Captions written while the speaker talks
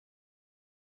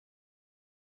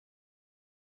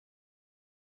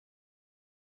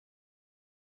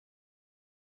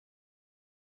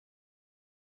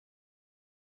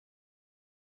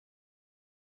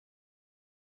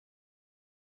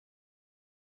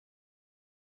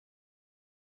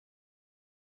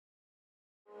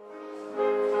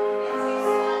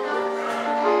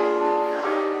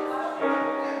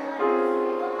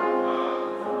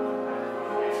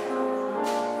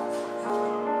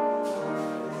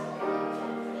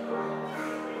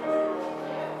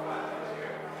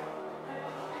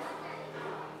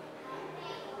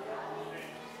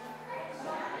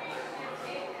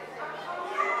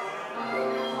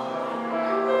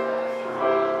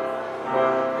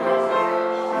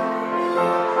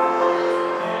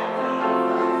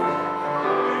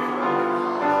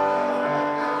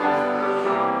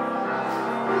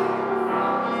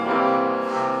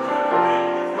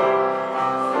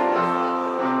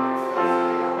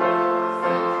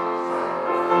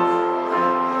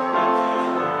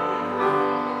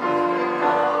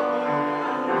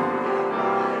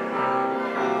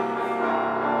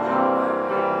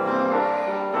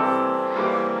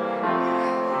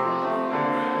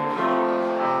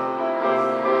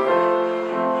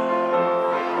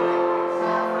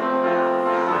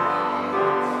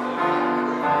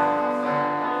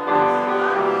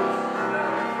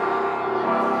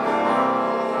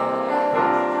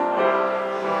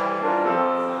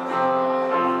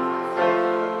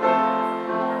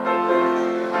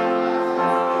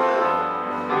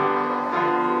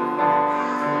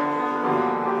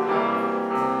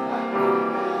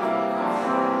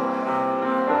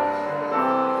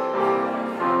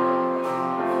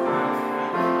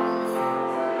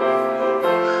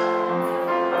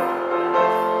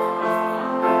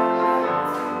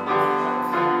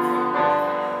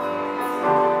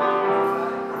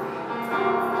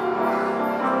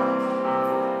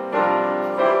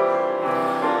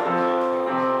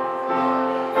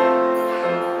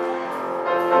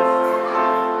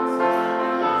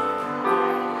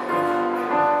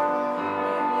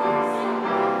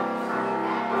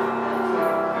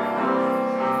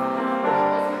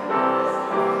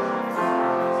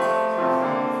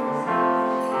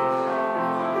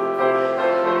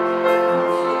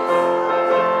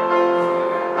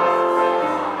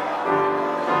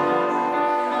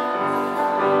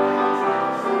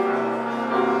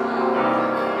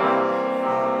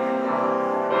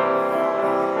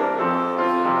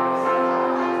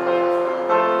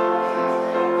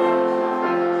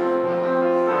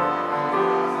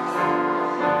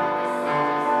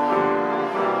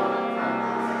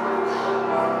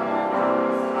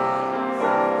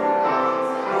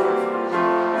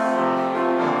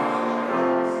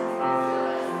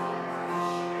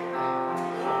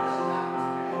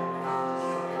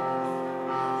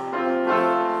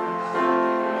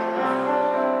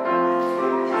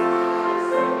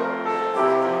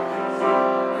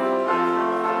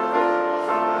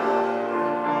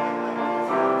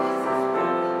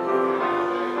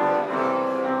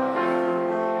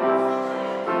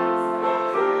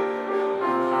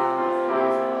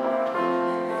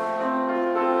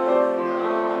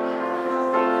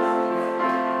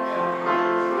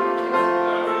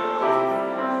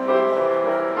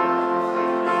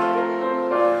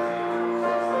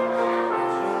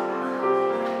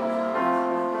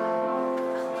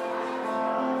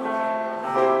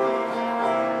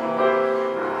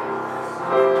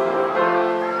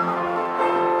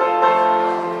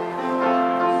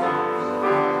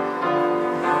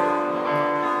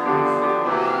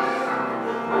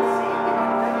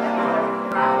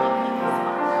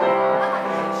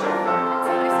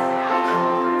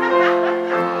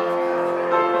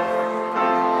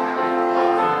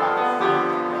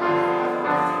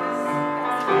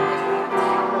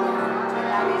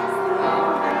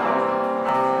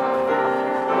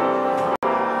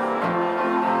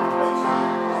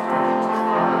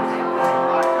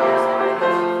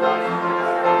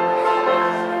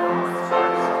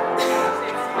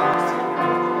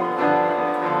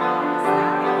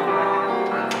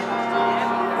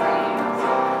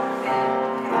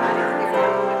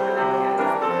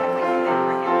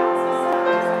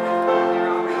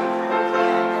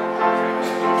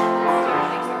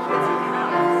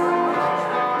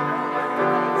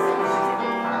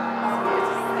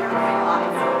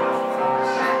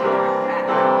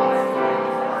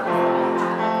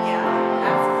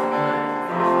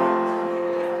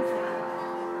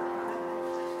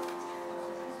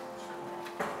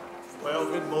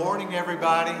morning,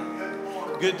 everybody.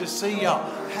 Good to see y'all.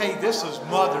 Hey, this is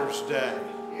Mother's Day.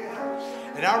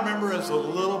 And I remember as a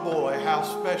little boy how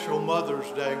special Mother's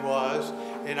Day was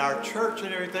in our church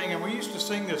and everything. And we used to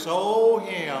sing this old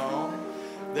hymn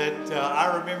that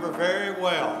I remember very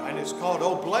well. And it's called,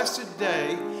 "Oh, Blessed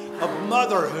Day of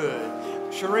Motherhood."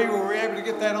 Cherie, were we able to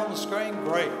get that on the screen?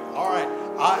 Great. All right.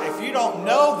 If you don't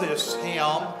know this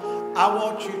hymn, I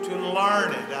want you to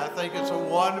learn it. I think it's a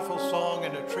wonderful song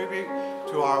and a tribute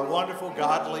to our wonderful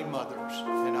godly mothers.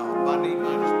 And I need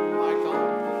my mic on.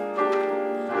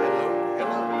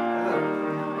 Hello.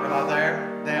 Am I there?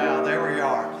 Now, there we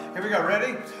are. Here we go.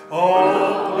 Ready?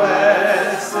 Oh,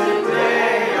 blessed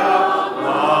day of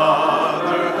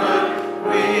motherhood,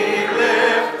 we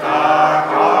lift our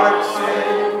hearts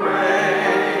in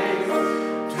praise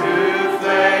to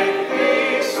thank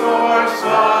thee, source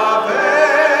of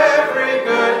every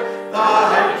good.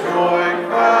 Thy joy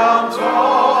crowns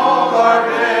all our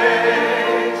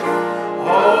days.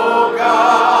 Oh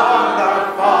God, our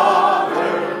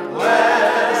Father,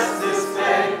 bless this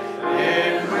day,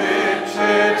 enrich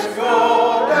its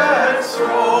golden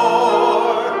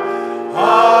store. A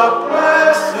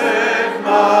blessed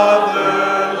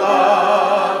Mother,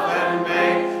 love and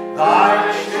make thy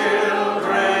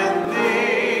children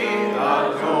thee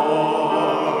adore.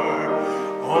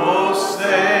 Oh,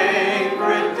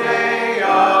 sacred day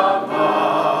of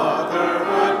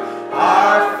motherhood,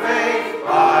 our faith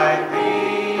by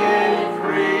thee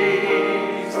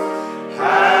increase,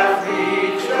 hath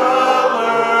each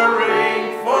alluring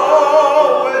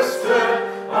foe withstood,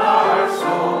 our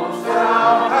souls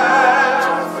thou hast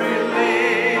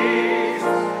released.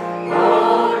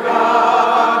 Oh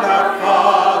God, our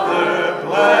Father,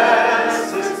 bless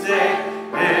this day,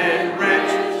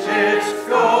 enrich its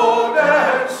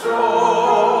golden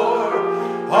store.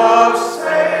 Of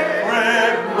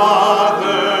sacred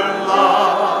Mother,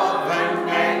 love and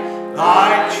make thy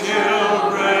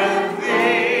children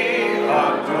thee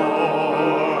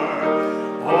adore.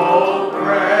 Oh,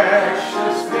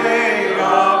 precious day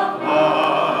of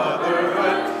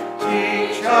motherhood,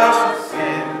 teach us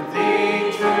in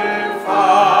thee to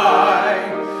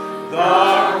find the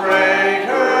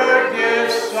greater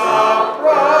gifts of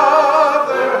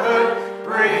brotherhood,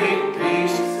 bring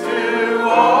peace to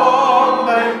all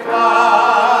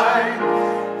mankind.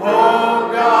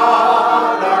 Oh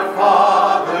God, our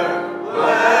Father,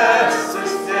 bless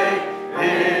this day,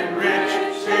 enrich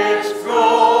its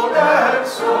golden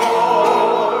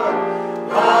store.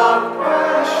 The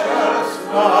precious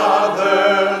Mother,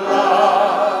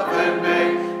 love and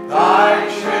make thy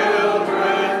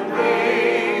children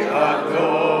thee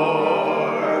adore.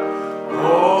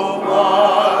 Oh,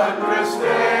 wondrous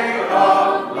day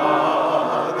of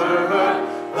motherhood,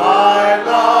 thy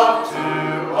love to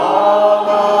all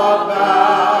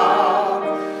abound.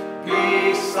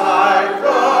 Beside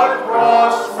the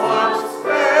cross once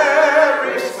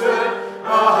Mary stood,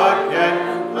 again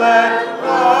let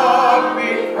love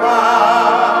be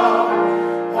crowned.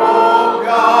 Oh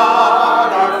God,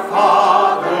 our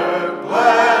Father,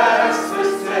 bless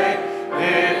this day,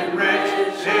 enrich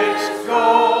its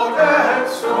golden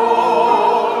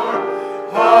store.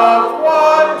 Of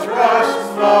wondrous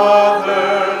Mother,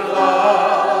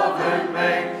 love and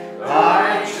make thy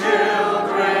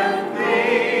children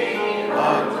thee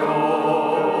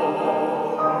adore.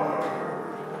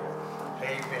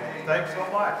 Amen. Thanks so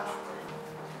much.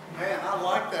 Man, I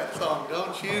like that song,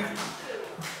 don't you?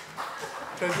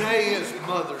 Today is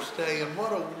Mother's Day, and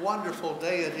what a wonderful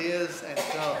day it is. And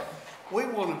we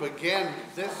want to begin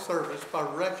this service by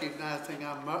recognizing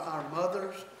our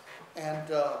mothers. And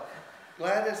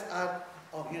Gladys,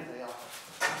 oh, here they are.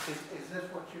 Is this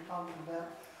what you're talking about?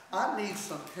 I need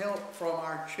some help from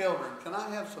our children. Can I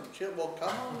have some children? Well, come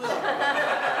on up.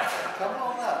 Come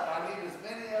on up. I need as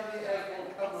many of you as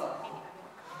will come up.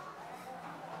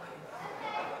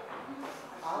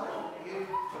 I want you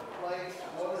to place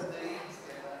one of these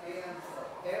in the hands of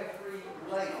every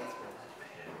lady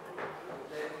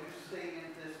that you see in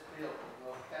this building,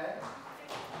 okay?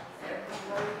 Every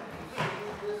lady you see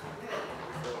in this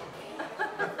building.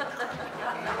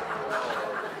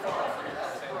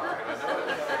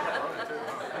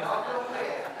 I'll go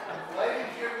ahead.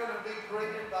 Ladies, you're going to be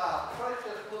greeted by a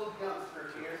precious little youngster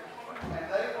here, and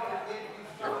they want to give you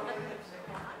some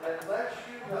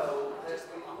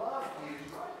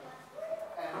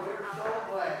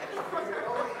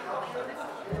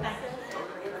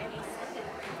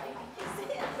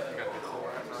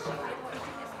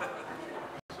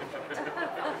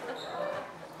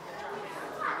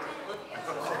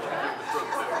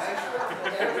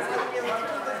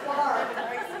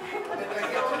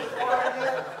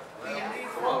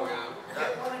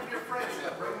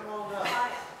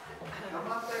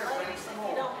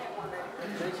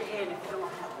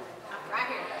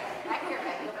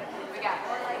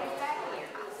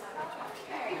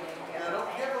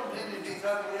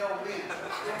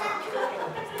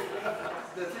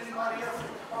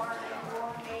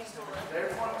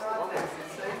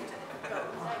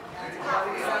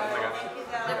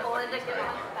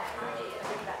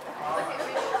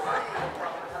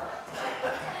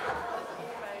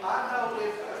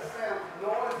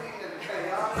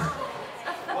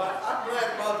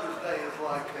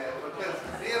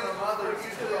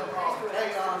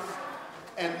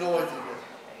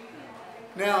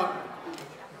Now,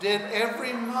 did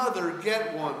every mother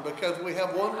get one? Because we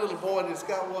have one little boy that's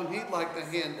got one he'd like to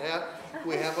hand out.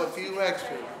 We have a few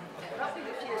extra.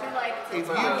 If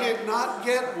you did not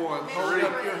get one, hold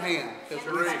up your hand. Because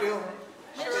we still...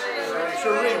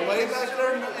 Cherie, way back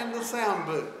there in the sound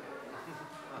booth.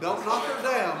 Don't knock her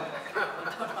down.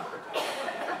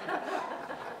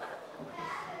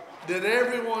 Did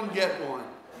everyone get one?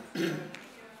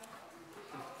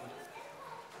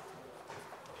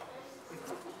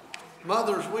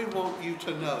 Mothers, we want you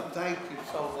to know, thank you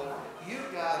so much. You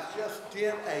guys just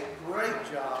did a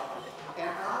great job, and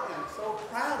I am so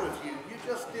proud of you. You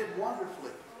just did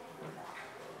wonderfully.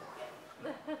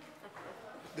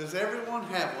 Does everyone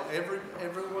have one?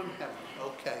 Everyone have one?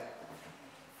 Okay.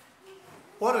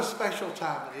 What a special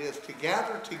time it is to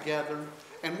gather together,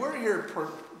 and we're here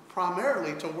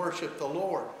primarily to worship the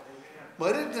Lord.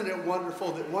 But isn't it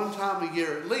wonderful that one time a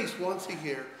year, at least once a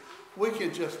year, we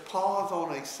can just pause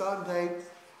on a Sunday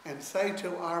and say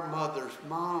to our mothers,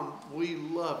 Mom, we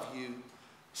love you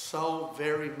so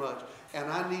very much.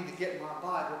 And I need to get my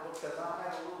Bible because I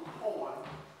have a little poem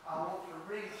I want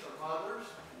to read to mothers.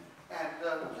 And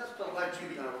just to let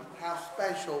you know how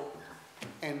special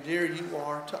and dear you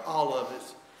are to all of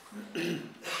us.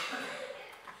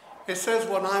 It says,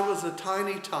 when I was a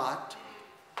tiny tot,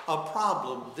 a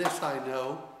problem, this I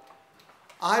know.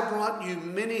 I brought you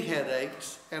many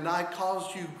headaches, and I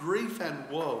caused you grief and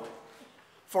woe.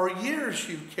 For years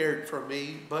you cared for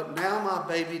me, but now my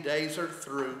baby days are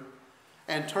through.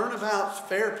 And turnabout's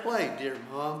fair play, dear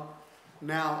Mom.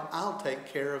 Now I'll take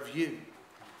care of you.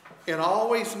 It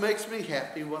always makes me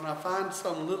happy when I find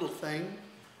some little thing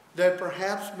that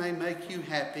perhaps may make you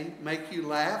happy, make you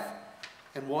laugh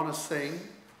and want to sing.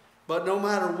 But no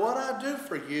matter what I do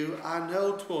for you, I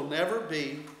know 'twill never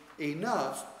be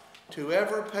enough to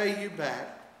ever pay you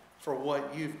back for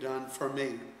what you've done for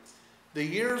me. The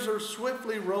years are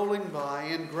swiftly rolling by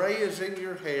and gray is in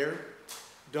your hair.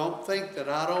 Don't think that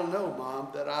I don't know, Mom,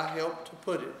 that I helped to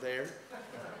put it there.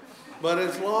 But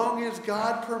as long as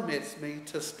God permits me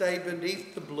to stay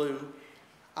beneath the blue,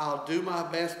 I'll do my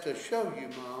best to show you,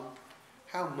 Mom,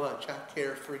 how much I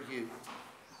care for you.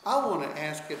 I want to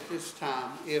ask at this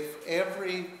time if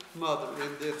every mother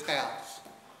in this house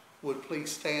would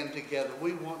please stand together.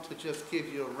 We want to just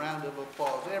give you a round of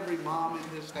applause. Every mom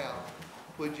in this house,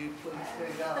 would you please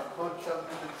stand out, a bunch of them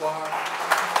in the choir.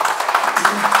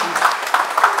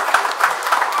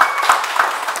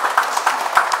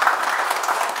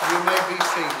 You may be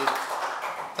seated.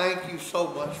 Thank you so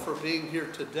much for being here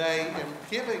today and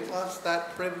giving us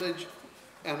that privilege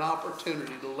and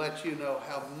opportunity to let you know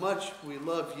how much we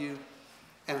love you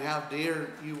and how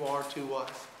dear you are to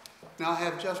us. Now I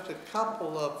have just a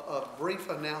couple of brief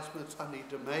announcements I need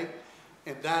to make,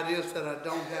 and that is that I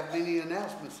don't have many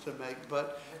announcements to make.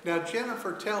 But now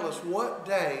Jennifer, tell us what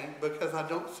day, because I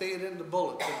don't see it in the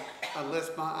bulletin unless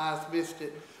my eyes missed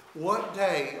it, what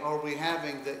day are we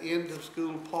having the end of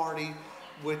school party,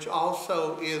 which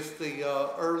also is the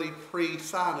early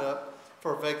pre-sign-up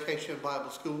for Vacation Bible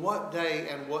School? What day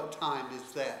and what time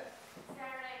is that?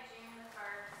 Saturday, June the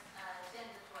 1st, 10 to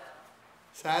 12.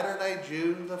 Saturday,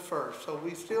 June the 1st. So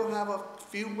we still have a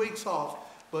few weeks off,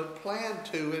 but plan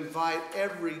to invite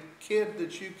every kid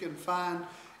that you can find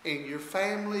in your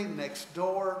family, next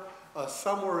door,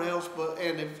 somewhere else.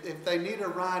 And if they need a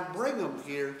ride, bring them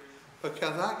here,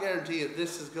 because I guarantee you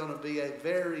this is going to be a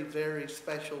very, very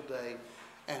special day.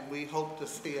 And we hope to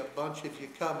see a bunch of you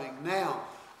coming. Now,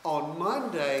 on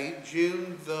Monday,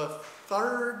 June the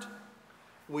 3rd,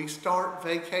 we start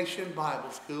Vacation Bible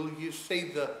School. You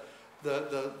see the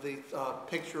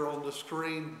picture on the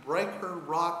screen, Breaker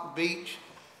Rock Beach.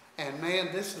 And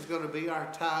man, this is going to be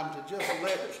our time to just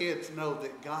let kids know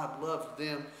that God loves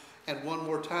them. And one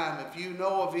more time, if you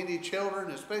know of any children,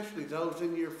 especially those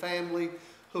in your family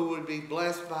who would be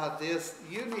blessed by this,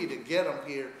 you need to get them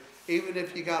here. Even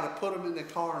if you got to put them in the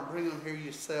car and bring them here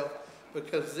yourself,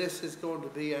 because this is going to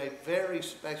be a very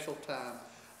special time.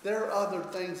 There are other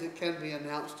things that can be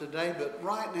announced today, but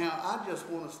right now I just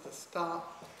want us to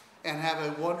stop and have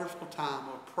a wonderful time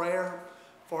of prayer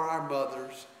for our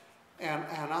mothers. And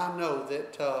I know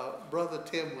that Brother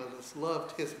Tim Willis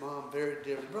loved his mom very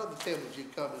dearly. Brother Tim, would you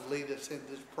come and lead us in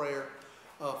this prayer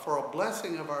for a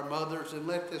blessing of our mothers, and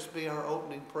let this be our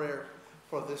opening prayer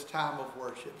for this time of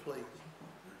worship, please.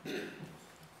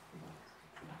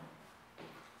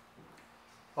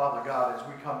 Father God, as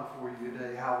we come before you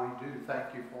today, how we do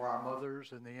thank you for our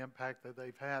mothers and the impact that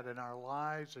they've had in our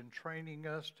lives and training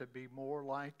us to be more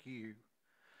like you.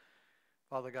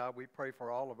 Father God, we pray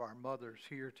for all of our mothers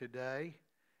here today,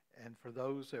 And for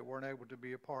those that weren't able to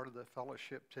be a part of the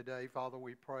fellowship today, Father,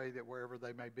 we pray that wherever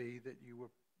they may be, that you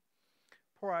will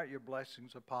pour out your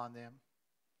blessings upon them.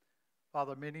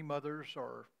 Father, many mothers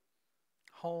are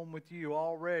home with you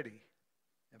already.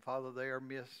 And Father, they are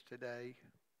missed today.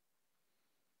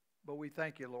 But we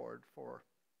thank you, Lord, for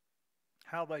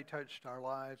how they touched our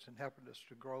lives and helping us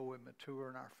to grow and mature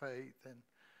in our faith.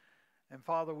 And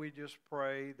Father, we just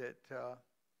pray that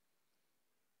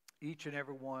each and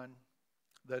every one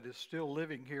that is still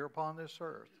living here upon this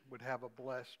earth would have a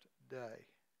blessed day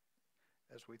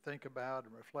as we think about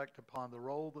and reflect upon the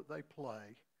role that they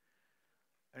play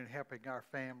in helping our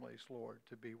families, Lord,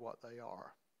 to be what they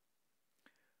are.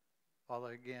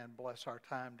 Father, again, bless our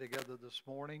time together this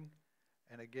morning.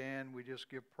 And again, we just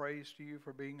give praise to you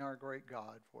for being our great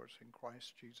God for us. In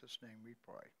Christ Jesus' name we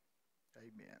pray.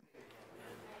 Amen.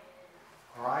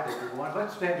 All right, everyone,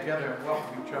 let's stand together and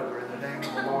welcome each other in the name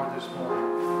of the Lord this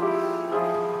morning.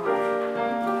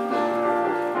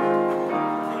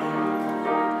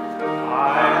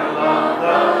 I love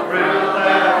the thrill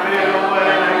that I feel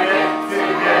when I get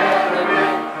together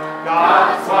with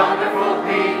God's wonderful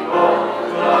people.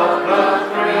 Love the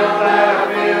thrill that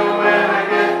I feel when I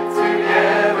get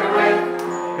together with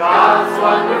God's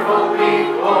wonderful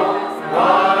people.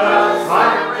 What a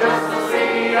sight just to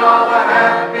see all the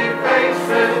happy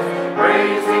faces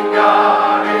praising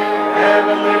God in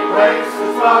heavenly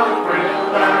places. What a thrill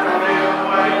that I feel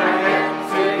when I get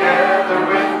together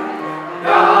with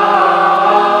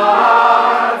God's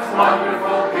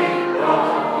wonderful people.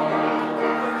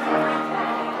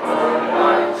 Oh,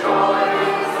 what joy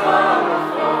is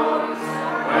overflows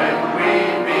when we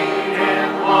meet in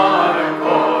one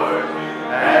accord,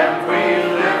 and we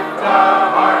lift our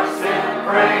hearts in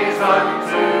praise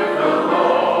unto the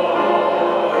Lord.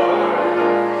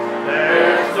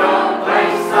 There's no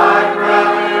place I'd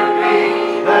rather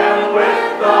be than with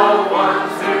the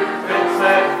ones who've been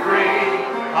set free.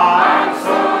 I'm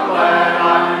so glad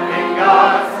I'm in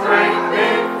God's great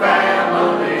big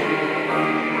family.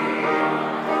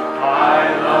 I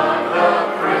love the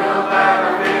thrill that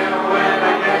I feel when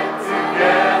I get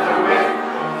together with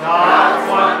God's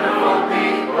wonderful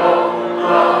people.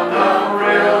 Love the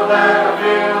thrill that I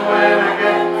feel when I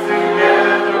get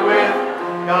together with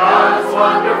God's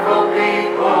wonderful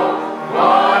people.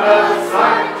 What a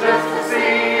sight just to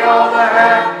see all the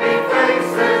happy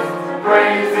faces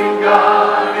praising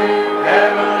God in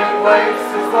heavenly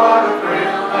places. What a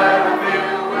thrill that I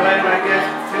feel when I get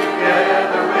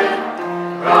together with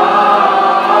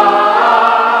God's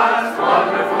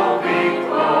wonderful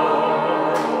people.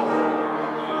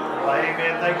 Well,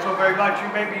 amen. Thanks so very much. You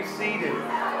may be seated.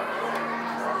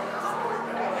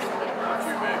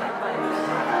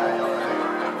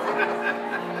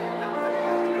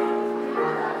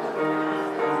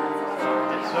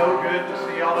 It's so good to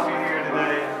see all of you here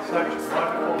today in such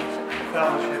wonderful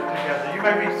fellowship together. You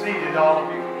may be seated, all of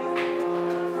you.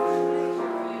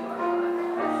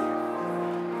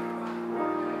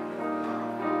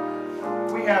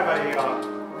 We have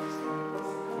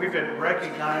we've been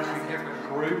recognizing different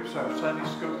groups, our Sunday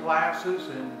school classes,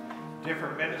 and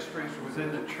different ministries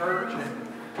within the church. And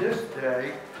this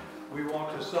day, we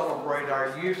want to celebrate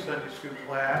our youth Sunday school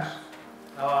class,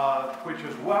 which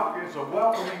is a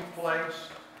welcoming place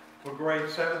for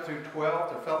grades 7 through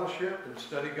 12 to fellowship and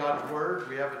study God's Word.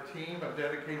 We have a team of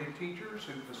dedicated teachers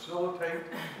who facilitate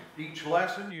each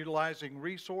lesson utilizing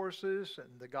resources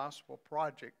and the Gospel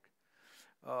Project.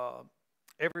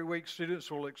 Every week, students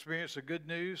will experience the good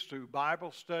news through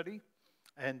Bible study,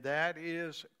 and that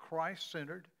is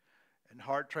Christ-centered and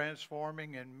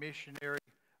heart-transforming and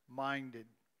missionary-minded.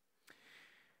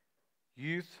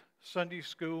 Youth Sunday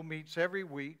School meets every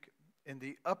week in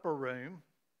the upper room,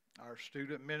 our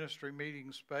student ministry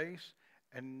meeting space,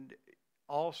 and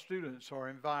all students are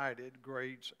invited,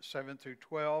 grades 7 through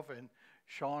 12, and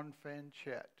Sean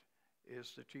Fanchette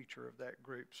is the teacher of that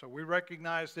group. So we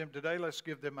recognize them today. Let's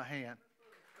give them a hand.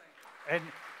 And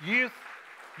youth,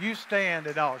 you stand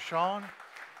and all. Sean?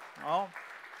 Oh,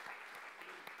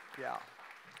 yeah.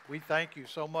 We thank you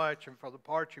so much, and for the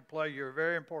part you play. You're a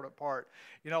very important part.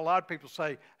 You know, a lot of people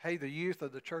say, hey, the youth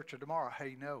of the church of tomorrow.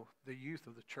 Hey, no, the youth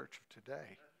of the church of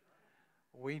today.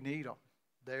 We need them.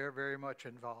 They're very much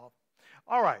involved.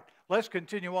 All right, let's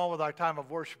continue on with our time of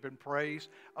worship and praise.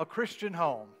 A Christian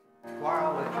Home. Choir,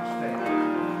 I'll let you stand.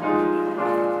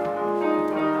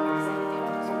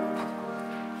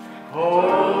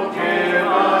 Oh, give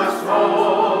us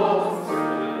hope,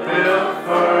 built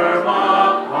firm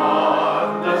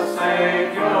upon the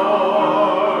Savior,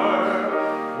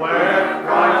 where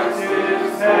Christ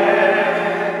is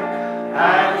head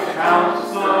and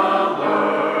counselor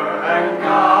and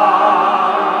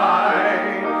God.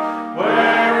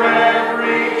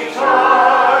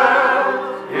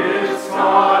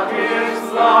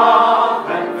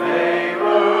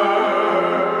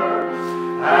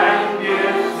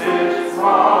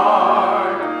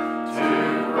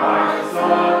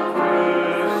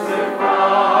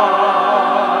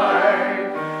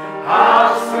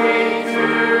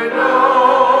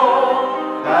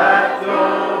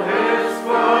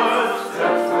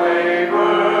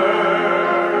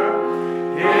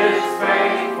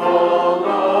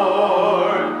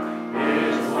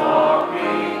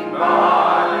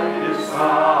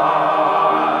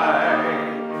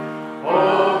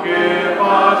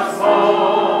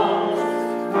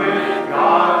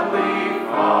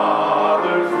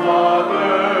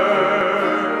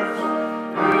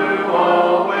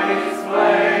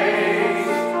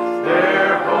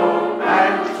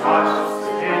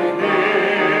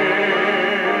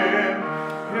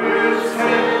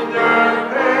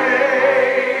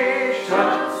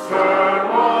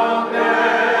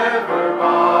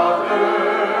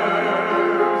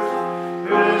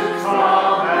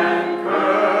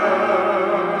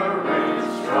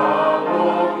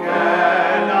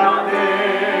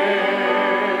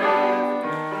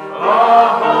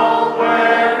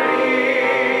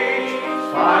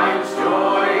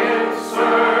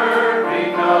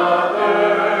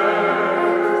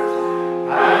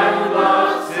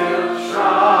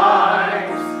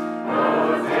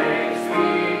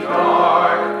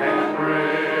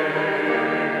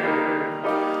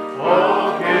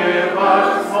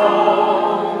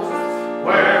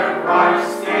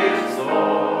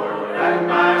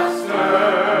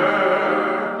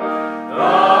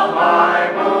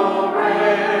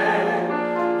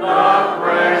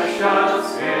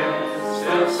 precious hymn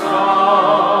still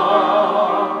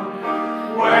sung,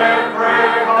 where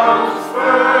prayer comes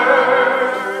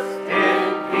first in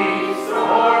peace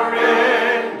or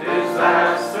in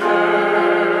disaster,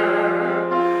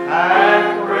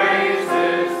 and praise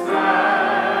is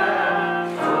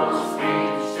natural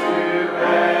speech to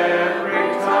every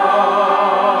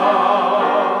tongue,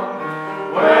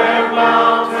 where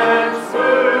mountains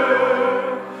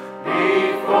move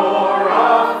before a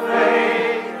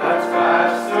faith that's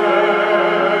faster,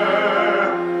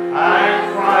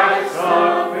 and Christ's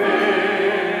affliction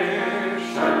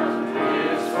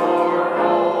is for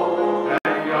old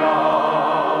and young.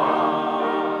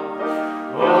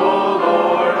 O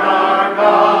Lord our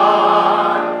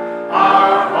God,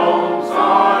 our homes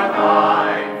are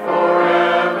thine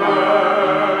forever.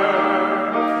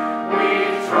 We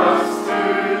trust to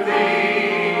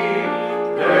thee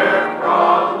their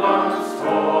problems,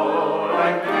 toil,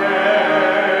 and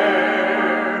care,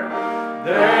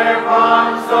 their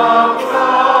bonds of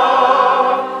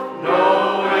love no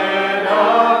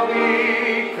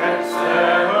enemy can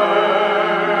sever.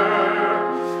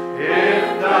 If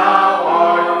thou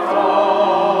art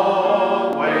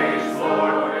always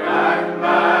Lord and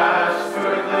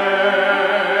Master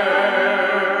there,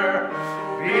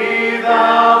 be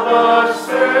thou the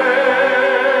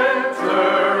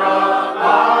center of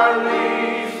our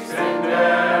least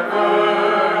endeavor.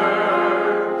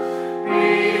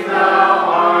 Be thou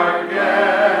our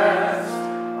guest,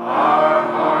 our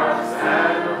hearts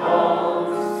and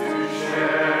homes to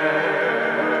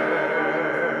share.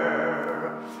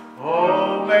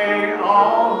 Oh, may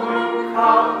all who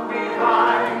come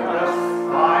behind us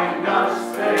find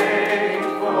us faithful.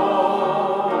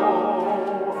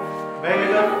 May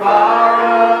the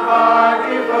fire of our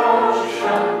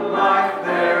devotion light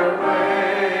their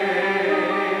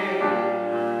way.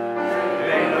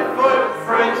 May the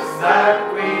footprints that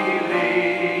we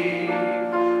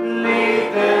lead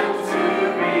them to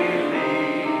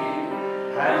believe,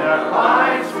 and our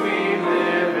lives we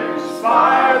live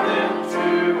inspire them to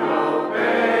obey.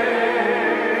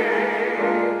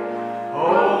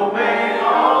 Oh, may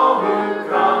all who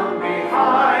come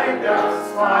behind us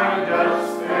find us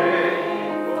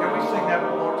faithful. Can we sing that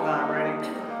one more time? Ready?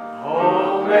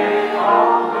 Oh, may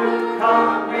all who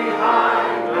come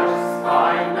behind us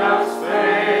find us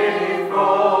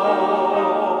faithful.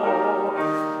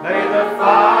 May the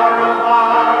fire of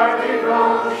our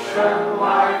devotion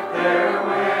light their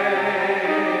way.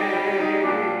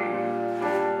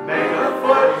 May the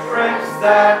footprints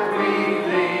that we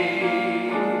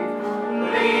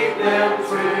lead them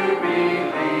to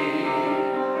believe,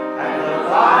 and the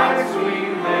lives we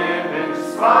live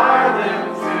inspire them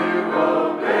to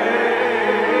obey.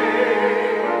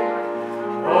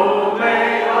 Oh,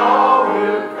 may all who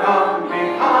come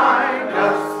behind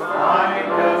us find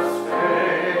us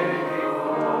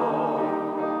faithful.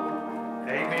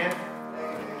 Amen.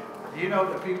 You know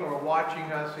that people are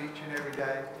watching us each and every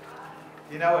day.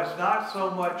 You know, it's not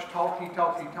so much talky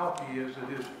as it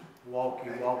is walky.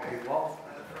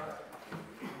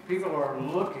 People are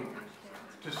looking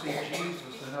to see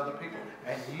Jesus in other people.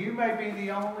 And you may be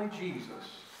the only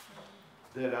Jesus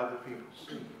that other people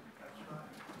see.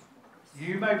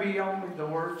 You may be only the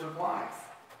words of life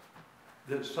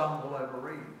that some will ever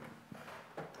read.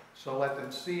 So let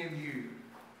them see in you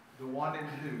the one in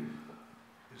whom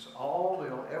is all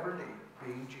they'll ever need,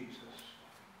 being Jesus.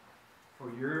 For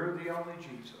you're the only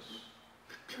Jesus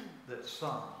that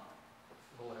some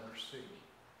will ever see.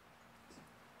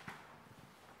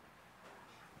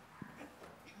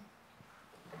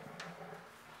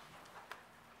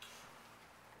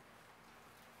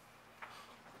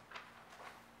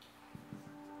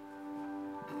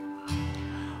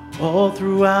 All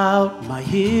throughout my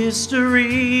history,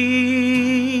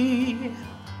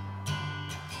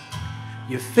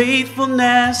 your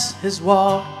faithfulness has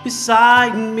walked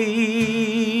beside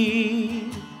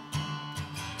me.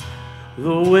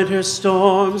 The winter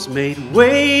storms made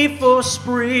way for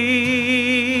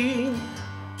spring.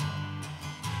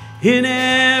 In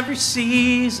every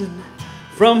season,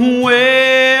 from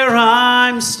where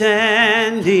I'm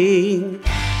standing,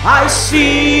 I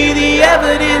see the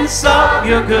evidence of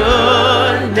your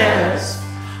goodness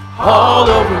all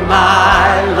over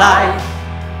my life,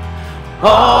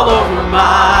 all over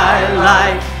my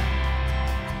life.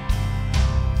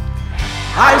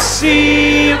 I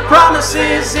see your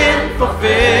promises in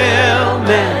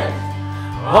fulfillment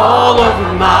all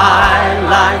over my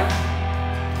life,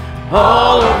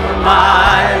 all over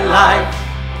my life.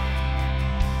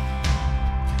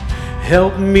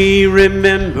 Help me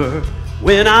remember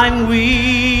when I'm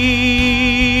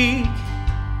weak,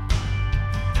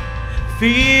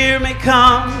 Fear may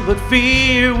come, but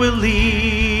fear will leave.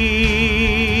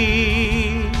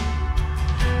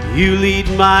 You lead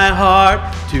my heart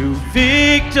to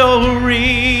victory.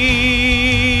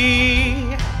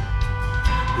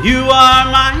 You are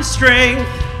my strength,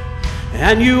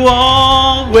 and you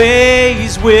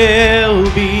always will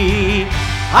be.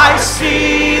 I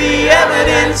see the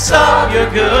evidence of your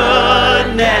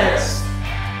goodness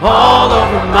all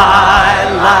over my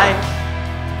life,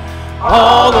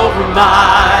 all over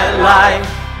my life.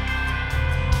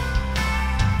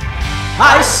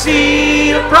 I see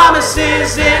your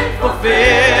promises in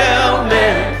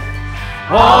fulfillment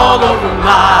all over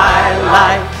my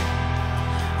life,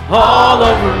 all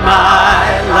over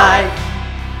my life.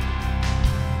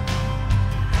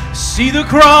 See the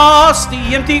cross,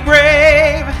 the empty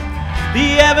grave,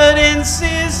 the evidence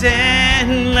is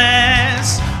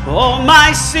endless. All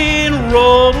my sin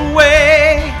rolled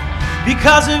away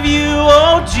because of you,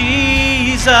 oh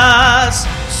Jesus.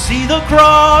 See the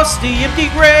cross, the empty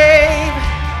grave,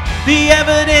 the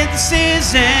evidence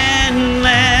is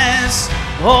endless.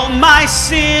 All my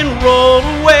sin rolled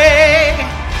away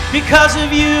because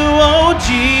of you, oh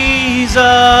Jesus.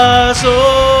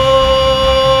 Oh,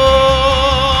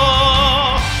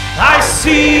 I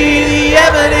see the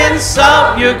evidence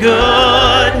of your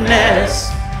goodness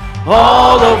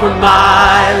all over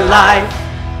my life,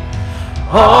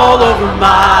 all over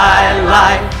my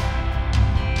life.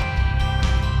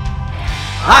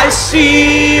 I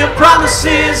see your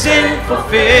promises in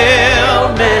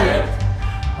fulfillment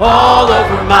all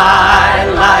over my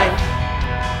life,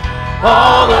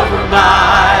 all over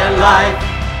my life.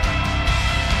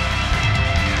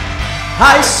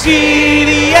 I see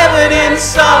the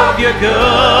evidence of your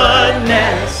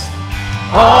goodness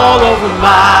all over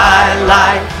my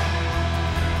life,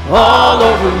 all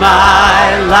over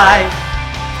my life.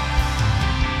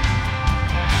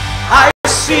 I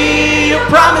see your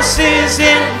promises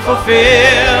in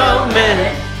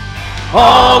fulfillment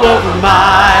all over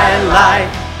my life,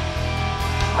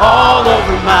 all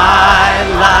over my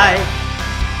life.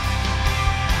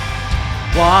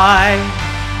 Why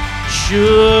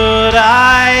should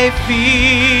I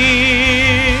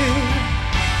fear?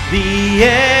 The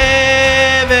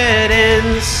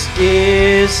evidence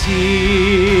is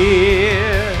here.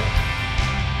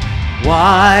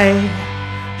 Why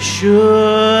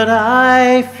should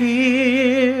I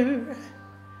fear?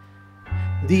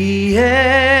 The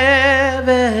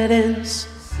evidence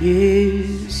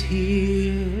is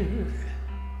here.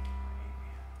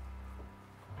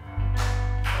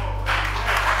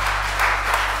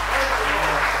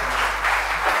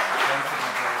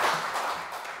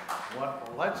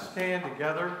 Wonderful. Let's stand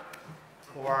together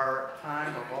for our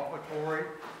time of offertory.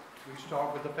 We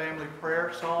start with the family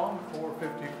prayer song,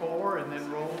 454, and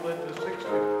then roll into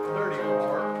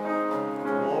 634.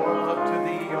 Lord, up to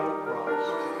thee, O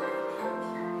Christ.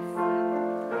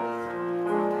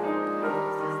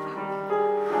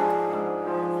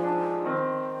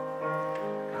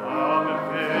 Come and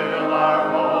fill our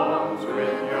homes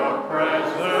with your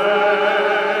presence.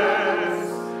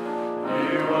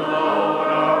 You alone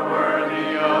are worthy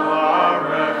of our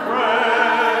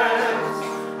reverence.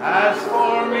 As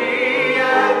for me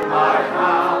and my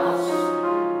house,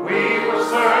 we will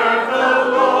serve the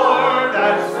Lord.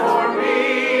 As for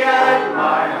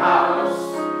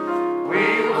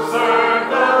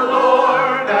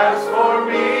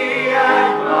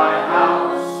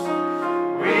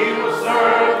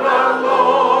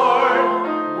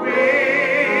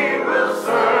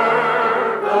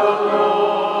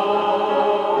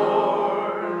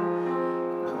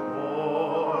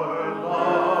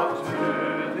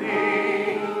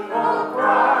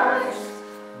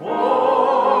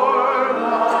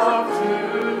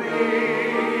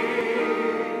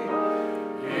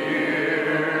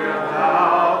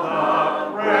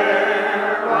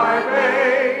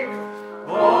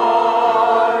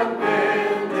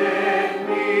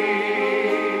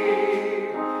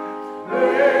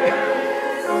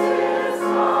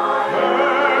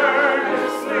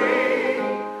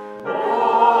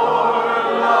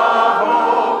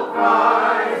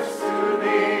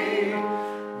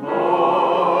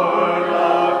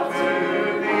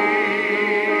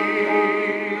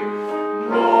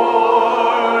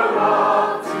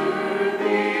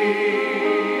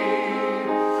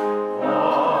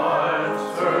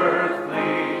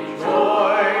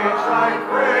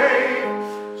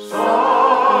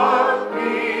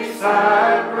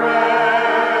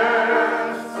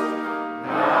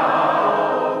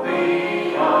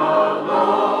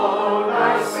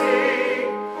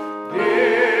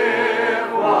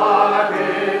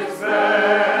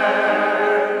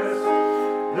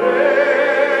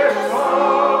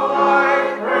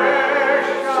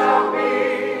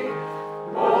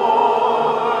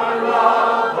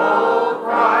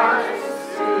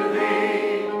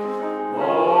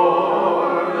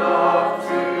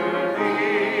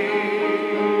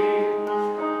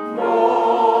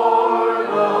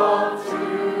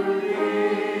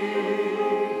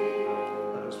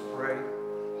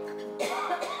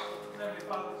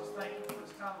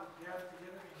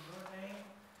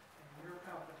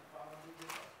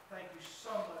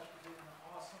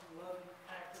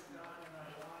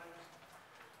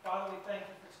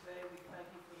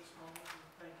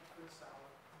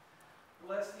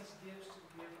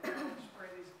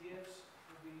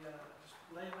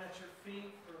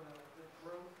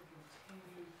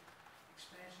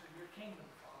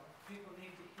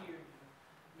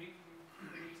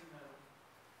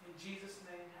Jesus'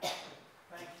 name,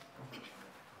 thank you.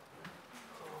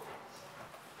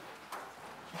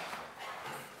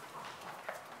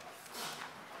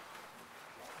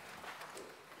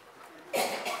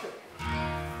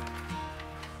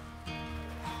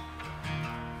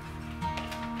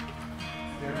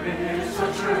 There is a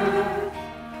truth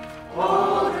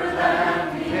older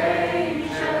than the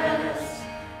ages.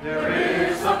 There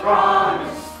is a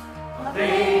promise of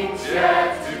things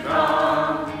yet to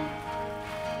come.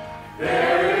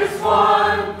 There is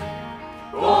one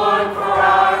born for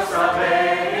our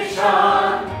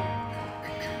salvation,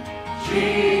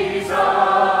 Jesus.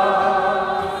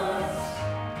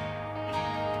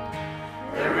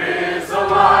 There is a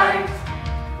light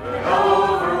that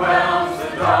overwhelms the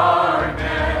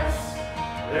darkness.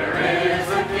 There is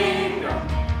a kingdom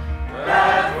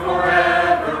that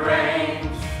forever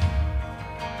reigns.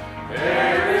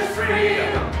 There is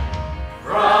freedom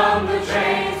from the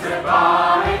chains that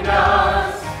bind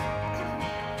us.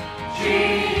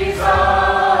 Jesus,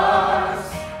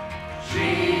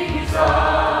 Jesus,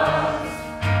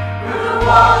 who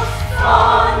walks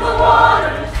on the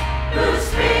waters, who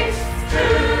speaks to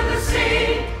the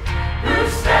sea, who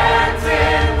stands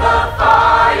in the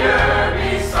fire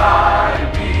beside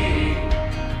me.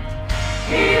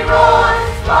 He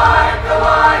roars like a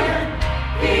lion,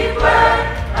 he bled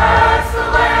as the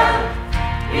lamb,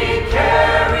 he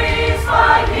carries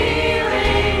my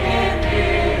healing in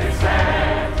his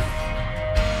hands.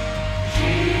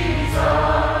 Jesus.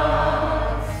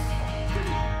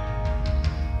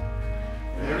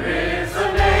 There is a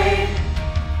name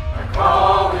I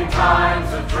call in times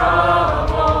of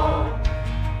trouble.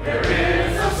 There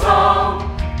is a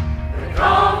song that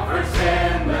comforts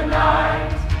in the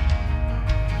night.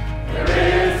 There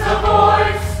is a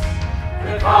voice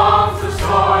that calms the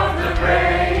storm that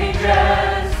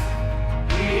rages.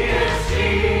 He is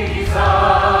Jesus,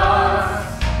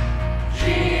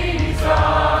 Jesus,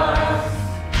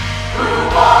 who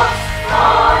walks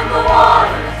on the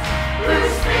waters, who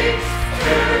speaks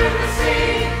to the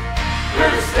sea, who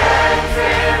stands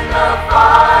in the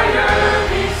fire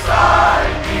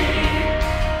beside me.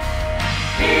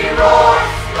 He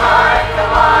roars like a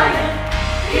lion,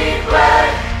 he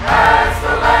bled as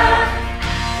the lamb,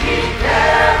 he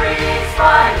carries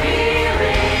my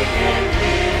healing in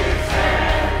his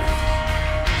hands.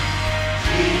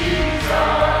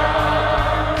 Jesus,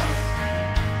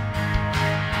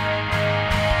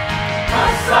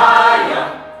 Messiah,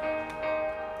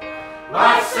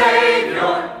 my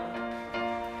Savior,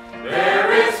 there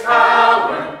is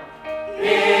power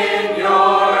in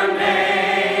your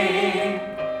name.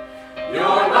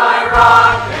 You're my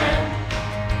rock and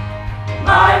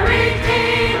my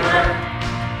Redeemer.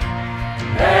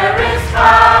 There is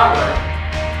power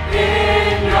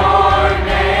in your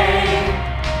name,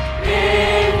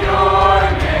 in your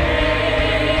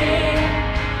name.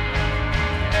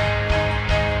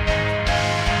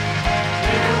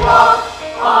 You walk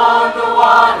on the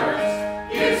water,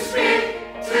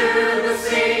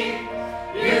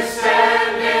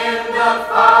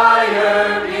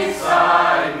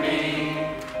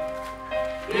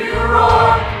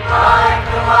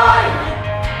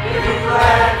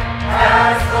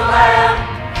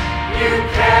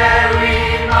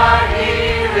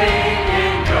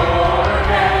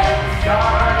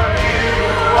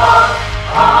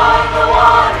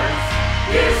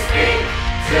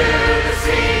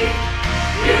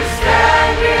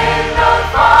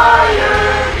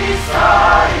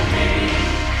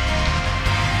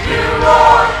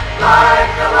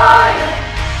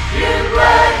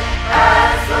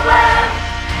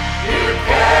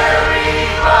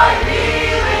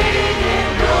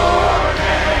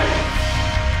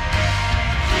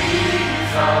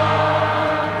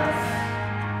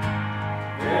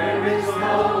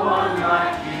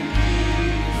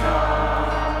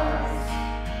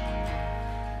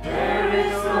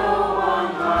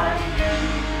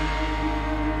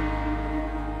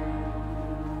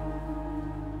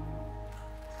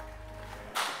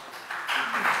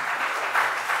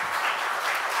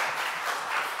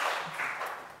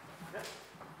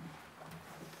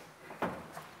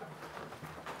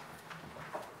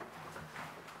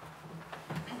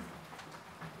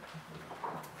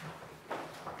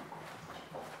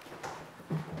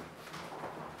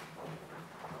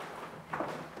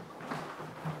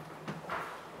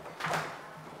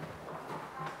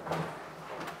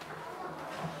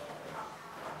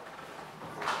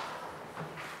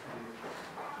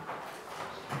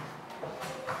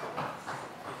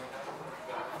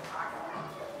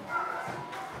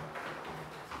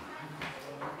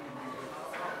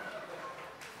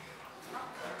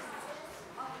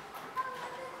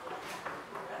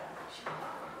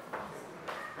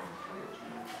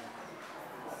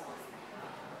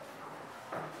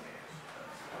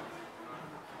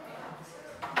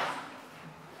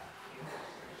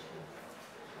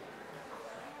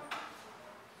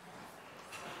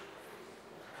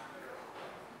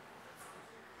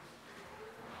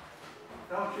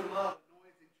 Don't you love a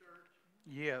noisy church?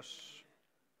 Yes.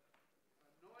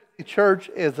 The church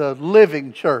is a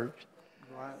living church.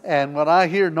 Right. And when I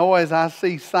hear noise, I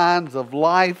see signs of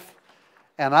life.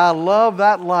 And I love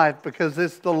that life because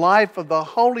it's the life of the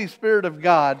Holy Spirit of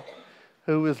God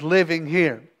who is living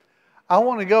here. I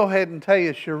want to go ahead and tell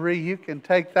you, Cherie, you can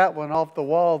take that one off the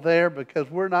wall there because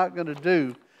we're not going to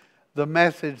do the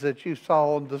message that you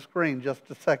saw on the screen just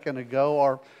a second ago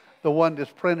or the one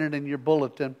that's printed in your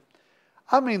bulletin.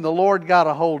 I mean, the Lord got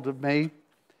a hold of me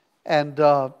and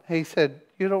He said,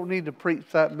 you don't need to preach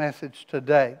that message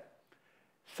today.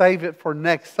 Save it for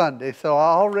next Sunday. So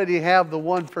I already have the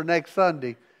one for next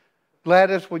Sunday.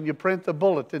 Gladys, when you print the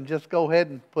bulletin, just go ahead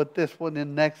and put this one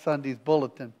in next Sunday's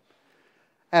bulletin.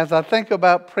 As I think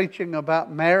about preaching about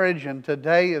marriage, and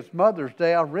today is Mother's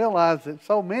Day, I realize that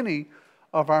so many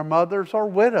of our mothers are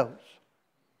widows.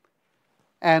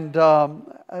 And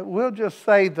we'll just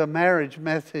save the marriage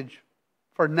message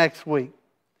for next week.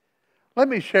 Let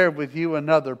me share with you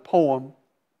another poem.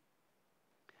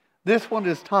 This one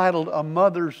is titled A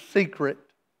Mother's Secret.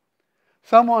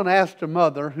 Someone asked a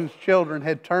mother whose children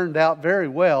had turned out very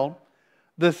well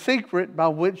the secret by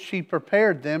which she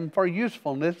prepared them for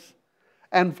usefulness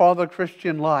and for the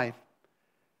Christian life.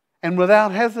 And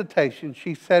without hesitation,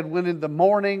 she said, when in the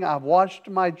morning I washed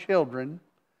my children,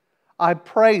 I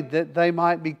prayed that they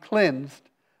might be cleansed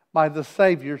by the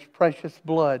Savior's precious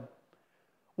blood.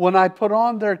 When I put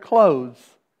on their clothes,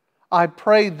 I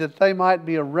prayed that they might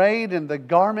be arrayed in the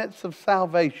garments of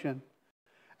salvation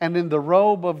and in the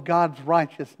robe of God's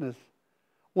righteousness.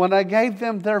 When I gave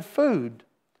them their food,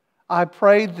 I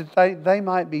prayed that they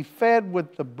might be fed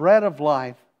with the bread of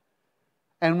life.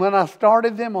 And when I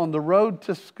started them on the road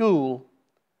to school,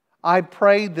 I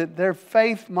prayed that their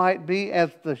faith might be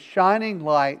as the shining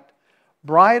light,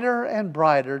 brighter and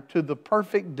brighter to the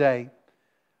perfect day.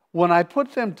 When I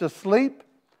put them to sleep,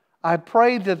 I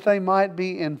prayed that they might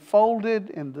be enfolded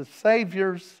in the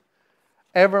Savior's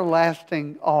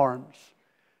everlasting arms.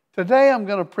 Today I'm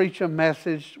going to preach a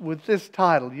message with this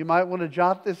title. You might want to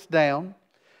jot this down,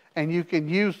 and you can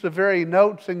use the very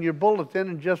notes in your bulletin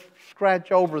and just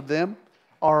scratch over them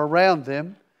or around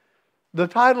them. The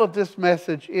title of this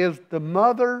message is The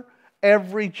Mother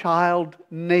Every Child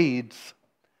Needs.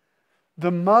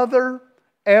 The Mother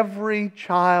Every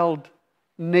Child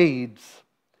Needs.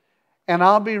 And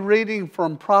I'll be reading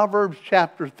from Proverbs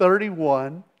chapter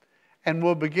 31, and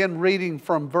we'll begin reading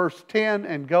from verse 10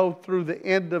 and go through the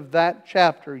end of that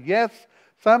chapter. Yes,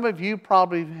 some of you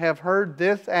probably have heard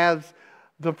this as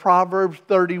the Proverbs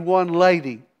 31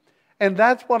 lady. And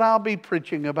that's what I'll be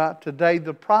preaching about today,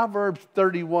 the Proverbs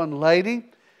 31 lady.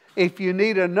 If you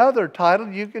need another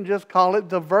title, you can just call it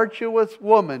the virtuous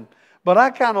woman. But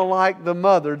I kind of like the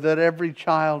mother that every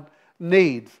child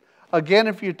needs. Again,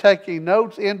 if you're taking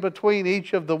notes, in between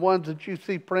each of the ones that you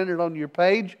see printed on your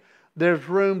page, there's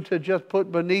room to just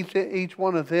put beneath each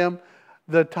one of them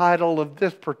the title of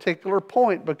this particular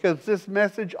point, because this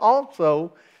message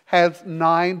also has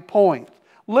 9 points.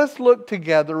 Let's look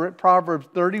together at Proverbs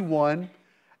 31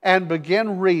 and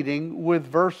begin reading with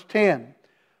verse 10.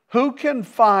 Who can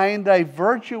find a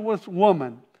virtuous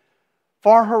woman?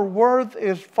 For her worth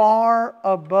is far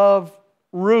above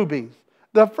rubies.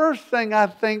 The first thing I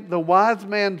think the wise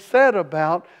man said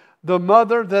about the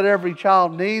mother that every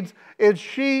child needs is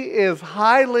she is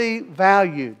highly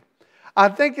valued. I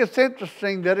think it's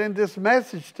interesting that in this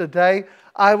message today,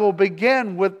 I will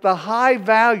begin with the high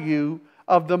value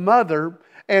of the mother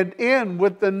and end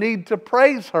with the need to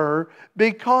praise her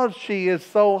because she is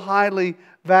so highly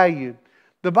valued.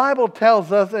 The Bible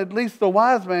tells us, at least the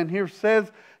wise man here says,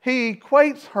 he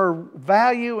equates her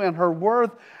value and her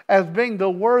worth as being the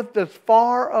worth that's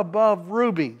far above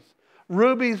rubies.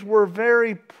 Rubies were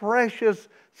very precious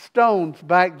stones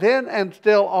back then and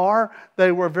still are.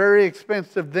 They were very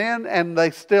expensive then and they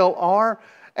still are.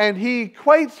 And he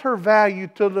equates her value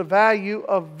to the value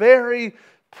of very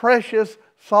precious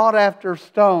sought after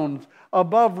stones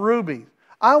above rubies.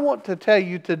 I want to tell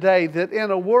you today that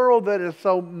in a world that is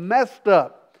so messed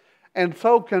up and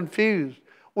so confused,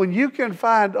 when you can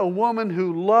find a woman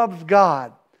who loves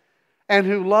God and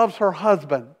who loves her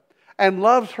husband and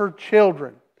loves her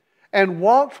children and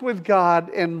walks with God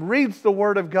and reads the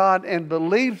Word of God and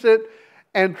believes it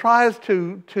and tries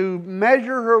to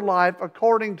measure her life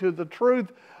according to the truth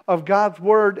of God's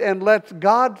Word and lets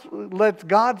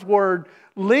God's Word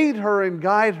lead her and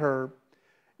guide her,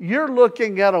 you're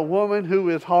looking at a woman who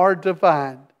is hard to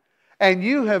find. And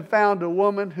you have found a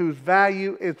woman whose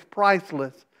value is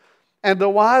priceless. And the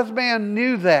wise man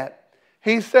knew that.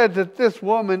 He said that this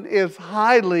woman is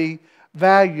highly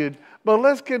valued. But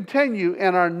let's continue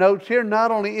in our notes here.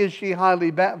 Not only is she highly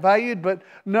valued, but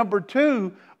number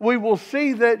two, we will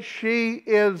see that she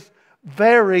is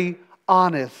very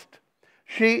honest.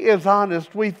 She is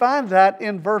honest. We find that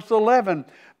in verse 11.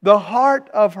 The heart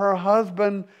of her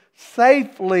husband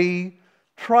safely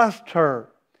trusts her.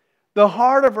 The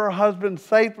heart of her husband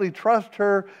safely trusts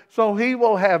her, so he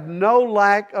will have no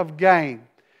lack of gain.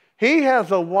 He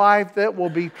has a wife that will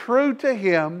be true to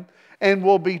him and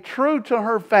will be true to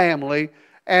her family,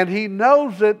 and he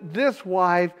knows that this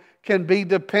wife can be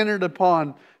depended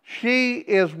upon. She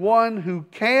is one who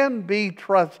can be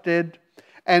trusted,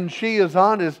 and she is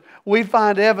honest. We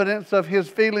find evidence of his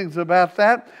feelings about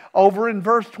that over in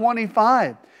verse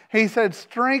 25. He said,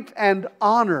 strength and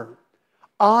honor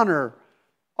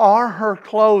are her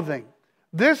clothing.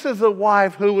 This is a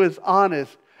wife who is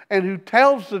honest and who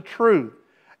tells the truth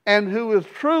and who is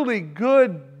truly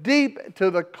good deep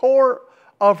to the core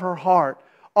of her heart.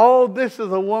 Oh, this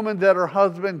is a woman that her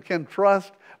husband can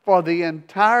trust for the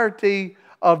entirety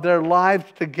of their lives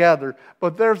together.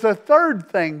 But there's a third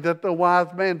thing that the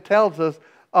wise man tells us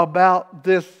about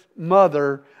this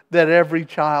mother that every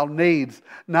child needs.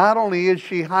 Not only is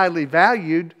she highly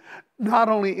valued, not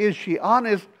only is she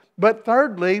honest, but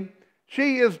thirdly,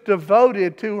 she is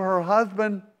devoted to her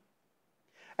husband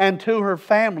and to her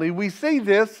family. We see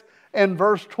this in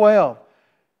verse 12.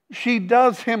 She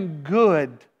does him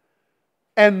good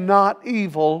and not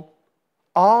evil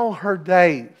all her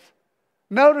days.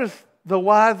 Notice the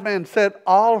wise man said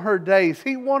all her days.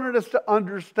 He wanted us to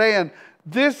understand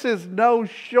this is no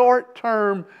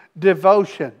short-term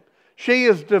devotion. She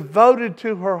is devoted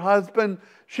to her husband.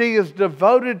 She is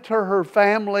devoted to her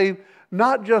family,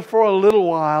 not just for a little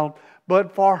while,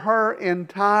 but for her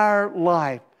entire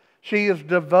life. She is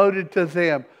devoted to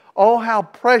them. Oh, how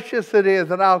precious it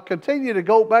is, and I'll continue to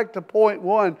go back to point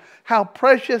one, how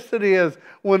precious it is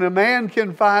when a man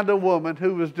can find a woman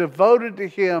who is devoted to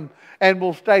him and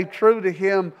will stay true to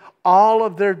him all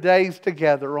of their days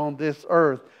together on this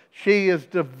earth. She is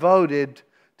devoted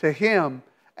to him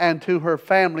and to her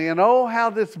family. And oh, how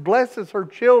this blesses her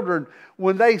children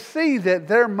when they see that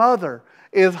their mother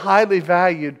is highly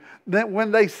valued, that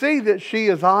when they see that she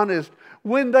is honest,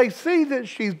 when they see that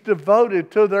she's devoted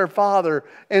to their father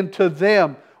and to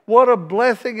them. What a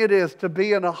blessing it is to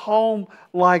be in a home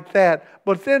like that.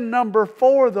 But then number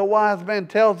 4, the wise man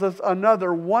tells us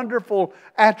another wonderful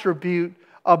attribute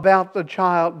about the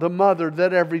child, the mother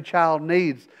that every child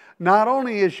needs. Not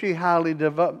only is she highly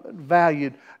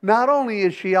valued, not only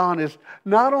is she honest,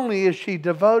 not only is she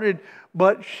devoted,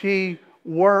 but she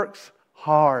works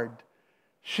hard.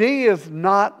 She is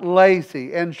not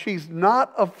lazy, and she's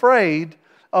not afraid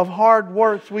of hard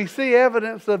work. We see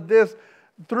evidence of this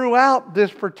throughout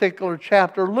this particular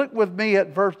chapter. Look with me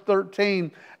at verse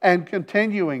 13 and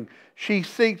continuing. She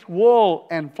seeks wool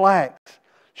and flax.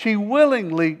 She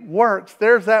willingly works.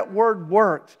 There's that word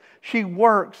works. She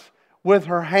works with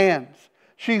her hands.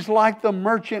 She's like the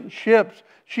merchant ships.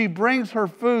 She brings her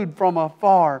food from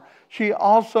afar. She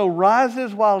also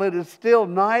rises while it is still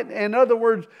night. In other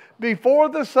words, before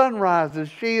the sun rises,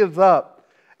 she is up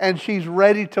and she's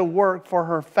ready to work for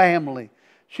her family.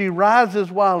 She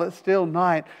rises while it's still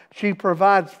night. She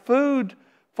provides food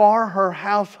for her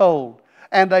household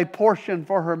and a portion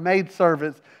for her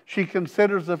maidservants. She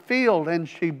considers a field and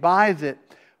she buys it.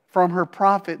 From her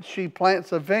profits, she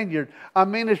plants a vineyard. I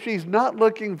mean, if she's not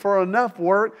looking for enough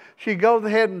work, she goes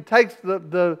ahead and takes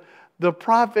the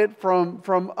profit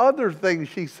from other things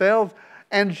she sells,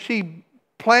 and she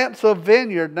plants a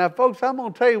vineyard. Now, folks, I'm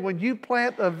going to tell you, when you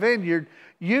plant a vineyard,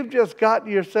 you've just gotten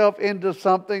yourself into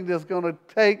something that's going to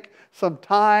take some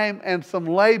time and some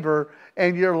labor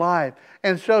in your life.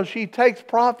 And so she takes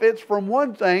profits from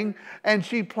one thing, and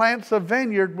she plants a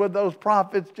vineyard with those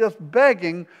profits, just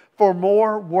begging for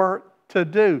more work to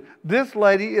do. This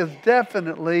lady is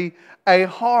definitely a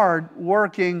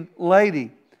hard-working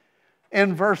lady.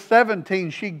 In verse 17,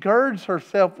 she girds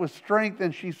herself with strength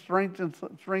and she strengthens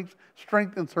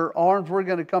her arms. We're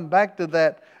going to come back to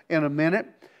that in a minute.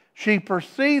 She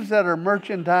perceives that her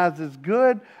merchandise is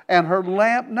good and her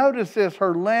lamp, notice this,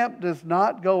 her lamp does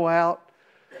not go out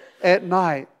at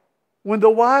night. When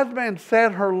the wise man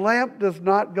said her lamp does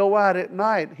not go out at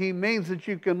night, he means that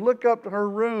you can look up to her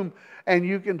room and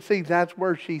you can see that's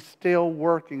where she's still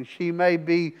working. She may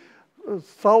be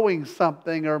sewing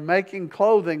something or making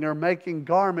clothing or making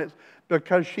garments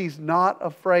because she's not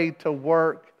afraid to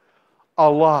work a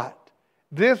lot.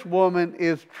 This woman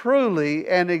is truly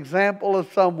an example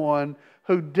of someone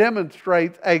who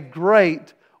demonstrates a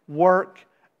great work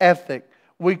ethic.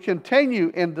 We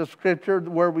continue in the scripture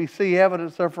where we see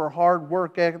evidence of her hard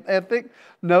work ethic.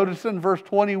 Notice in verse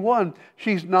 21,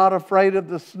 she's not afraid of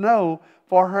the snow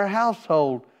for her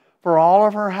household, for all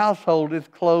of her household is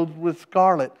clothed with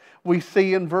scarlet. We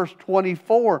see in verse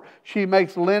 24, she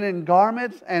makes linen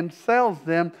garments and sells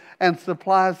them and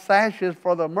supplies sashes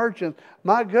for the merchants.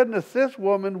 My goodness, this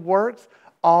woman works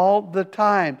all the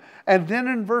time. And then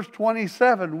in verse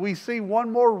 27, we see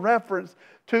one more reference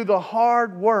to the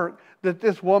hard work that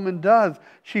this woman does.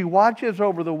 She watches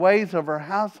over the ways of her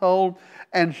household,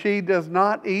 and she does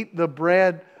not eat the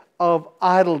bread of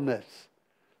idleness.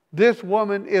 This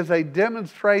woman is a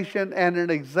demonstration and an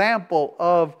example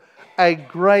of a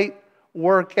great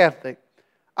work ethic.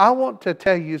 I want to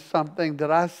tell you something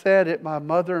that I said at my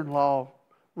mother-in-law,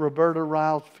 Roberta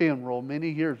Ryle's funeral many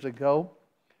years ago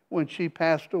when she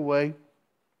passed away.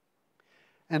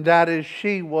 And that is,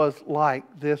 she was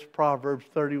like this Proverbs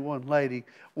 31 lady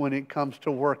when it comes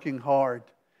to working hard.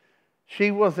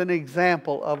 She was an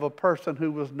example of a person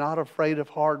who was not afraid of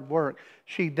hard work.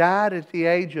 She died at the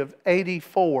age of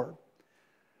 84.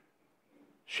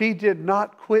 She did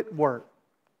not quit work.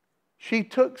 She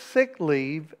took sick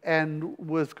leave and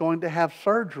was going to have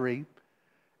surgery,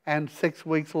 and 6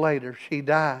 weeks later she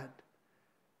died.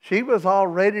 She was all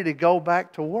ready to go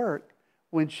back to work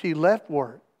when she left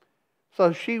work.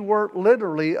 So she worked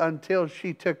literally until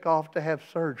she took off to have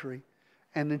surgery.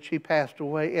 And then she passed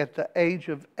away at the age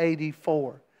of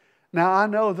 84. Now, I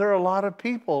know there are a lot of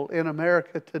people in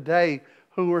America today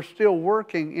who are still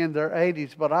working in their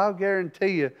 80s, but I'll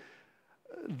guarantee you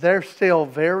they're still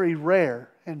very rare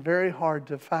and very hard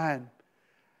to find.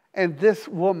 And this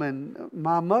woman,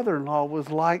 my mother-in-law, was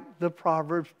like the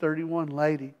Proverbs 31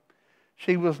 lady.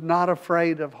 She was not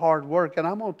afraid of hard work. And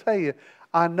I'm going to tell you,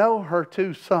 I know her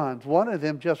two sons. One of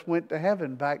them just went to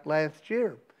heaven back last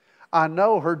year. I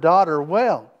know her daughter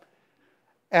well.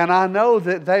 And I know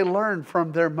that they learned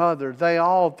from their mother. They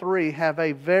all three have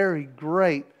a very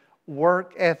great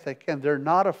work ethic, and they're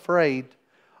not afraid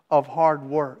of hard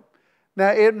work.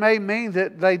 Now, it may mean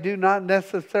that they do not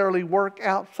necessarily work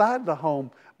outside the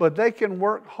home, but they can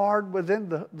work hard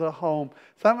within the home.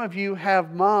 Some of you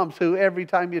have moms who every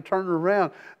time you turn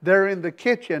around, they're in the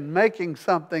kitchen making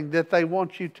something that they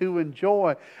want you to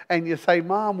enjoy. And you say,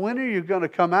 Mom, when are you going to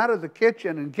come out of the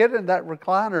kitchen and get in that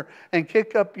recliner and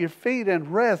kick up your feet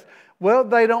and rest? Well,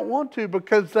 they don't want to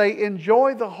because they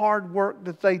enjoy the hard work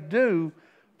that they do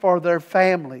for their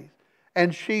families.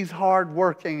 And she's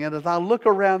hardworking. And as I look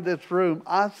around this room,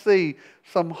 I see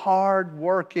some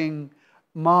hardworking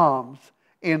moms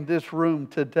in this room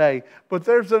today. But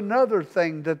there's another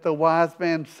thing that the wise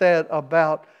man said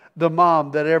about the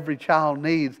mom that every child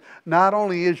needs. Not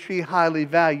only is she highly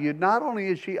valued, not only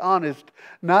is she honest,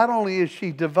 not only is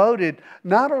she devoted,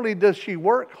 not only does she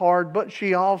work hard, but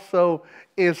she also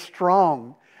is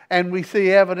strong. And we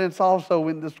see evidence also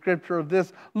in the scripture of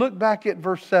this. Look back at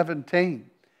verse 17.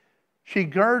 She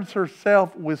girds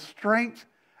herself with strength,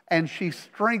 and she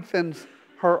strengthens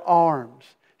her arms.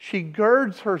 She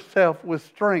girds herself with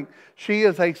strength. She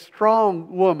is a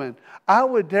strong woman. I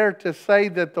would dare to say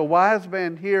that the wise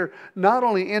man here not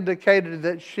only indicated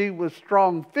that she was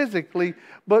strong physically,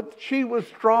 but she was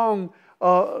strong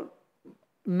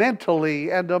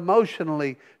mentally and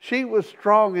emotionally. She was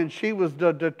strong, and she was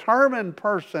the determined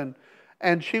person,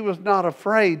 and she was not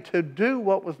afraid to do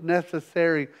what was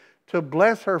necessary to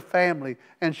bless her family.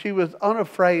 And she was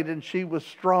unafraid, and she was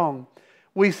strong.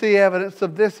 We see evidence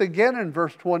of this again in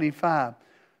verse 25.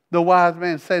 The wise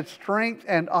man said, strength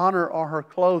and honor are her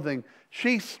clothing.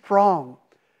 She's strong.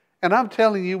 And I'm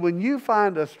telling you, when you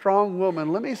find a strong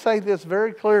woman, let me say this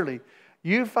very clearly.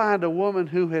 You find a woman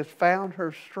who has found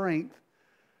her strength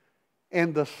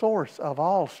in the source of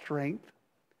all strength.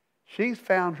 She's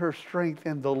found her strength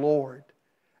in the Lord.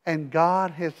 And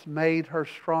God has made her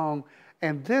strong.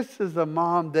 And this is a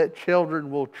mom that children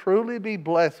will truly be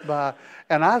blessed by.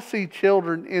 And I see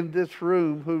children in this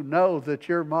room who know that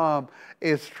your mom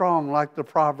is strong like the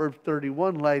Proverbs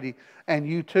 31 lady. And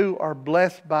you too are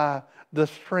blessed by the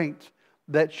strength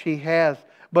that she has.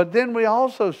 But then we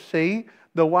also see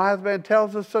the wise man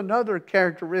tells us another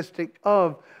characteristic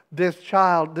of this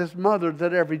child, this mother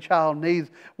that every child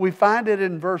needs. We find it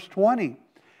in verse 20.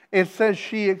 It says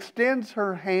she extends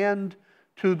her hand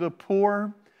to the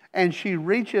poor, and she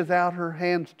reaches out her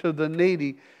hands to the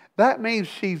needy. That means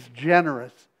she's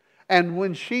generous. And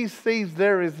when she sees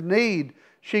there is need,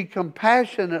 she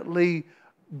compassionately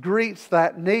greets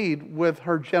that need with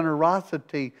her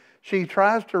generosity. She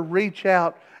tries to reach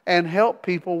out and help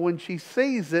people when she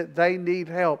sees that they need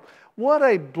help. What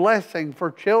a blessing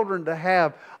for children to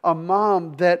have a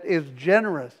mom that is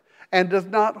generous and does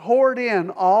not hoard in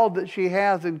all that she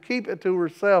has and keep it to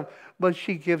herself, but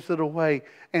she gives it away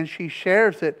and she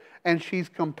shares it, and she's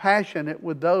compassionate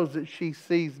with those that she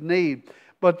sees need.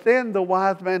 But then the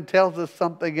wise man tells us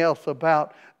something else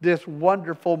about this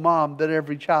wonderful mom that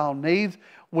every child needs.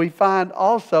 We find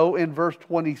also in verse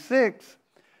 26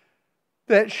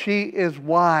 that she is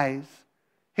wise.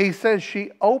 He says she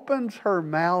opens her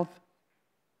mouth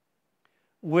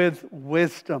with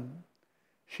wisdom.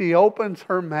 She opens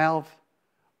her mouth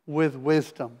with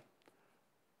wisdom.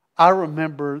 I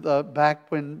remember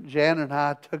back when Jan and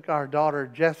I took our daughter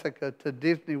Jessica to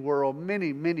Disney World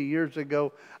many, many years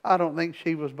ago. I don't think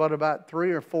she was but about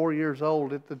 3 or 4 years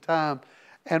old at the time.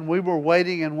 And we were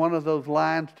waiting in one of those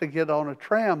lines to get on a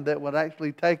tram that would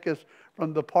actually take us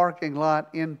from the parking lot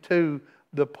into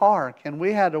the park. And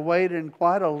we had to wait in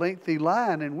quite a lengthy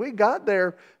line. And we got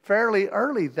there fairly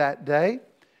early that day.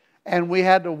 And we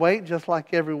had to wait just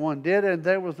like everyone did. And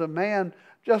there was a man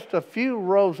just a few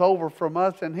rows over from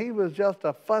us, and he was just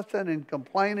fussing and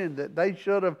complaining that they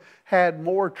should have had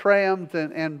more trams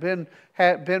and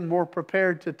been more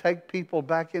prepared to take people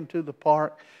back into the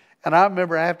park. And I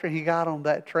remember after he got on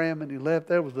that tram and he left,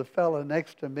 there was a fella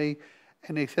next to me,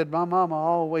 and he said, "My mama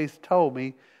always told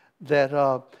me that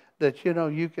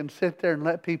you can sit there and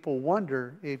let people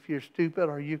wonder if you're stupid,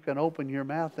 or you can open your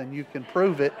mouth and you can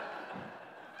prove it."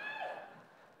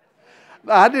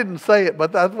 I didn't say it,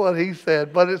 but that's what he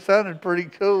said. But it sounded pretty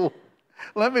cool.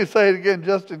 Let me say it again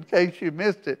just in case you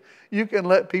missed it. You can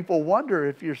let people wonder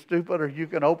if you're stupid, or you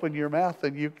can open your mouth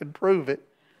and you can prove it.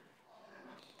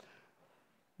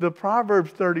 The Proverbs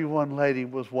 31 lady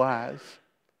was wise.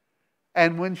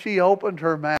 And when she opened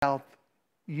her mouth,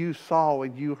 you saw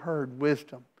and you heard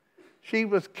wisdom. She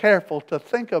was careful to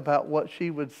think about what she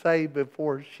would say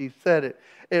before she said it.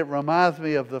 It reminds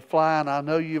me of the fly, and I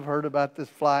know you've heard about this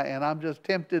fly, and I'm just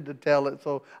tempted to tell it,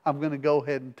 so I'm going to go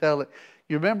ahead and tell it.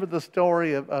 You remember the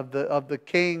story of the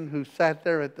king who sat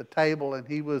there at the table, and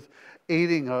he was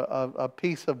eating a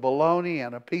piece of bologna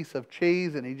and a piece of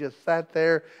cheese, and he just sat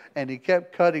there and he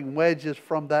kept cutting wedges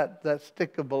from that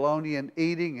stick of bologna and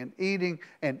eating and eating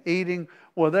and eating.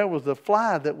 Well, there was a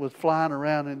fly that was flying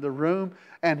around in the room,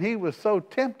 and he was so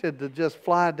tempted to just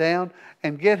fly down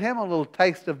and get him a little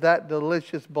taste of that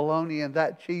delicious bologna and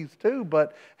that cheese too,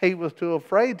 but he was too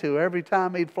afraid to. Every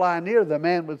time he'd fly near, the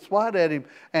man would swat at him,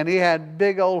 and he had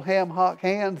big old ham-hock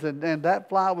hands, and that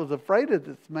fly was afraid of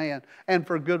this man, and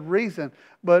for good reason.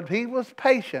 But he was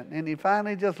patient, and he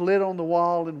finally just lit on the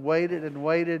wall and waited and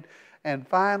waited, and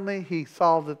finally he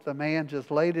saw that the man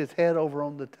just laid his head over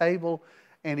on the table,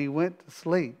 and he went to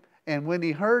sleep. And when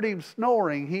he heard him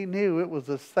snoring, he knew it was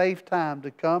a safe time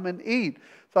to come and eat.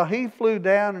 So he flew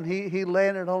down and he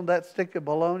landed on that stick of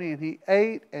bologna, and he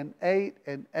ate and ate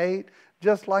and ate,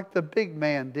 just like the big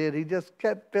man did. He just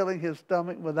kept filling his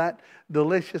stomach with that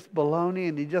delicious bologna,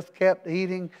 and he just kept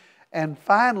eating. And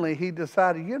finally he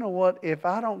decided, you know what, if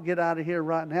I don't get out of here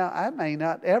right now, I may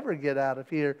not ever get out of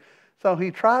here. So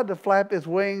he tried to flap his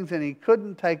wings, and he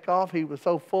couldn't take off. He was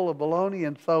so full of bologna.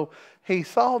 And so he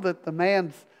saw that the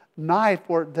man's knife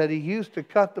that he used to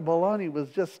cut the bologna was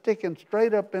just sticking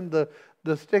straight up in the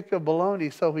stick of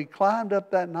bologna. So he climbed up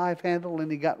that knife handle,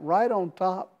 and he got right on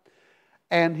top,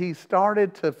 and he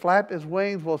started to flap his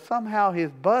wings. Well, somehow his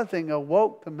buzzing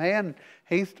awoke the man.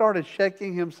 He started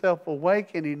shaking himself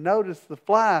awake, and he noticed the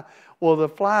fly. Well, the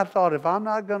fly thought, if I'm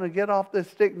not going to get off this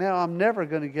stick now, I'm never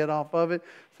going to get off of it.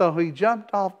 So he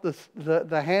jumped off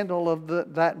the handle of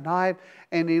that knife,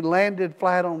 and he landed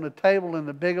flat on the table, and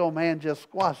the big old man just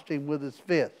squashed him with his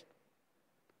fist.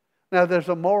 Now, there's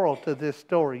a moral to this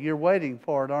story. You're waiting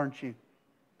for it, aren't you?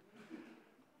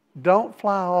 Don't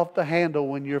fly off the handle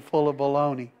when you're full of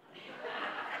bologna.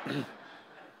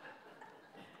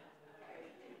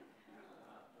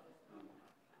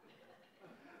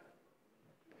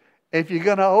 If you're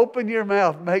going to open your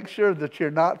mouth, make sure that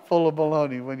you're not full of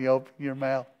bologna when you open your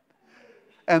mouth.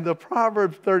 And the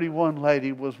Proverbs 31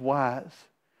 lady was wise.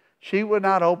 She would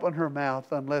not open her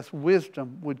mouth unless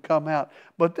wisdom would come out.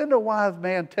 But then the wise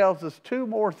man tells us two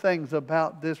more things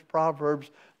about this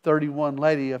Proverbs 31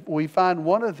 lady. We find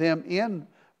one of them in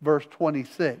verse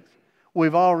 26.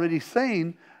 We've already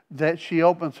seen that she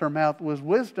opens her mouth with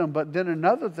wisdom. But then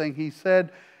another thing he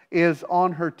said is,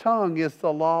 on her tongue is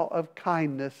the law of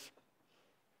kindness.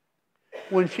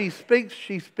 When she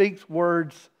speaks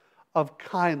words of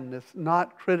kindness,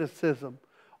 not criticism.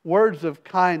 Words of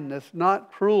kindness,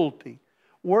 not cruelty.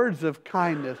 Words of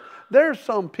kindness. There are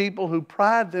some people who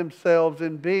pride themselves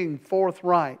in being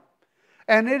forthright.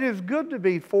 And it is good to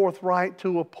be forthright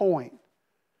to a point.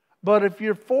 But if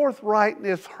your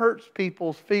forthrightness hurts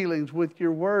people's feelings with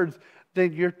your words,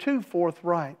 then you're too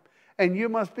forthright. And you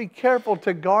must be careful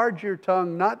to guard your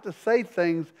tongue, not to say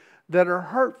things that are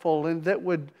hurtful and that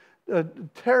would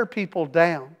tear people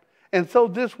down. And so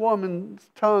this woman's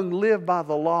tongue lived by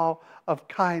the law of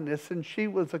kindness, and she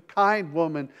was a kind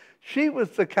woman. She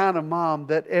was the kind of mom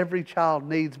that every child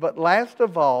needs. But last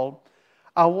of all,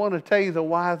 I want to tell you the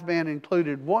wise man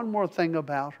included one more thing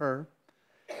about her.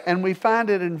 And we find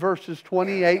it in verses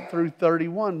 28 through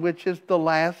 31, which is the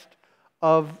last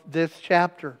of this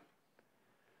chapter.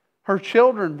 Her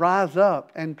children rise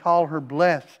up and call her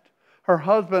blessed. Her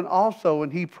husband also,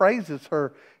 and he praises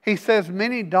her. He says,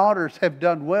 many daughters have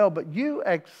done well, but you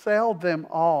excel them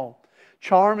all.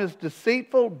 Charm is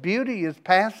deceitful, beauty is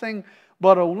passing,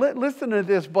 but listen to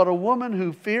this, but a woman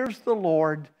who fears the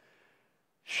Lord,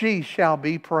 she shall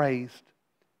be praised.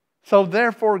 So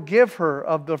therefore give her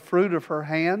of the fruit of her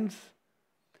hands,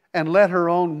 and let her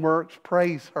own works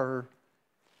praise her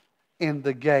in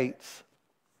the gates.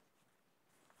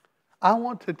 I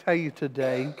want to tell you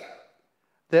today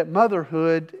that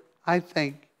motherhood, I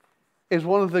think, is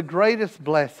one of the greatest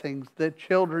blessings that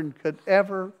children could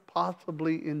ever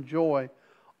possibly enjoy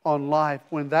on life,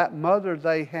 when that mother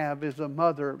they have is a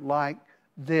mother like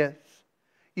this.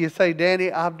 You say,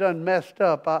 Danny, I've done messed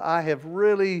up. I have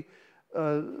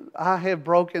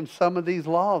broken some of these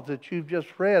laws that you've just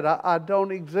read. I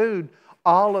don't exude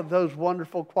all of those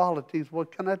wonderful qualities. Well,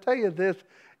 can I tell you this?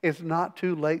 It's not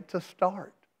too late to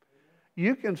start.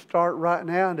 You can start right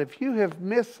now, and if you have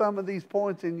missed some of these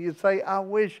points and you say, I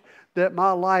wish that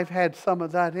my life had some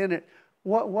of that in it,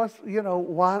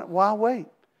 why wait?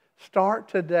 Start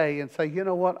today and say, you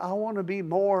know what, I want to be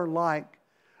more like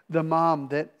the mom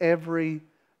that every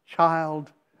child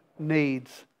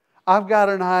needs. I've got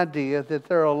an idea that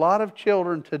there are a lot of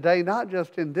children today, not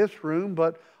just in this room,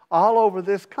 but all over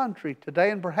this country today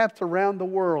and perhaps around the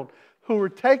world, who are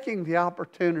taking the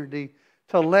opportunity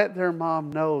to let their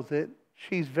mom know that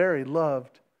she's very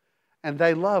loved, and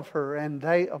they love her and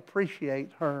they appreciate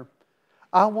her.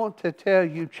 I want to tell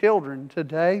you, children,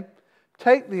 today,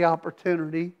 take the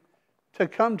opportunity to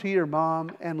come to your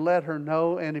mom and let her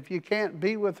know. And if you can't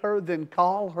be with her, then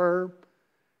call her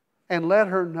and let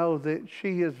her know that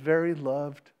she is very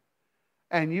loved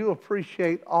and you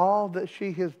appreciate all that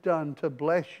she has done to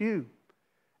bless you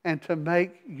and to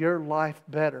make your life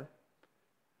better.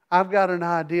 I've got an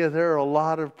idea there are a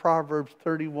lot of Proverbs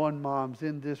 31 moms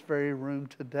in this very room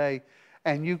today,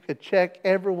 and you could check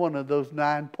every one of those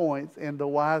 9 points in the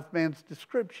wise man's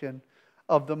description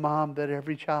of the mom that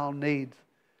every child needs.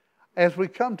 As we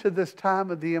come to this time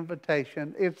of the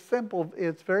invitation, it's simple.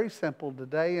 It's very simple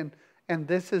today, and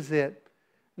this is it.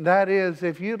 That is,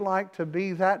 if you'd like to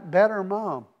be that better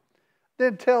mom,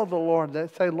 then tell the Lord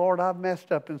that. Say, Lord, I've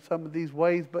messed up in some of these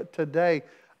ways, but today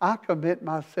I commit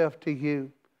myself to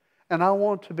you. And I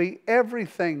want to be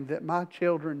everything that my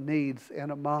children needs in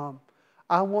a mom.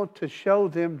 I want to show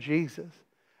them Jesus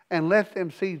and let them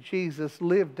see Jesus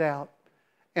lived out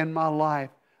in my life.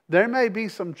 There may be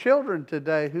some children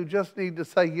today who just need to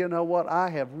say, you know what, I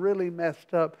have really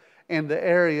messed up in the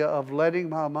area of letting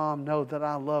my mom know that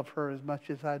I love her as much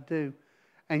as I do.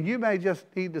 And you may just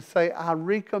need to say, I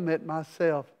recommit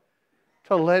myself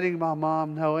to letting my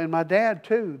mom know, and my dad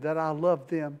too, that I love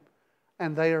them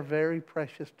and they are very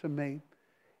precious to me.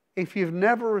 If you've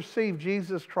never received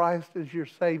Jesus Christ as your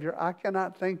Savior, I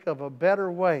cannot think of a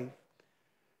better way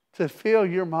to fill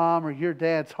your mom or your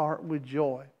dad's heart with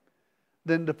joy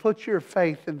than to put your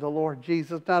faith in the Lord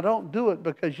Jesus. Now, don't do it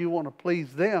because you want to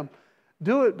please them.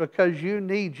 Do it because you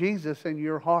need Jesus in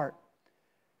your heart.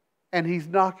 And He's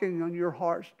knocking on your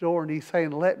heart's door and He's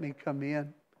saying, let me come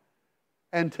in.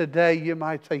 And today you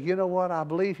might say, you know what, I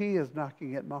believe He is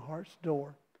knocking at my heart's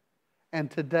door. And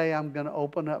today I'm going to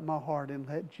open up my heart and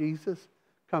let Jesus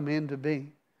come into me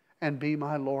and be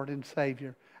my Lord and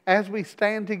Savior. As we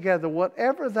stand together,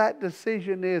 whatever that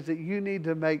decision is that you need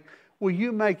to make, will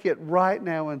you make it right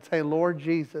now and say, Lord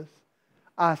Jesus,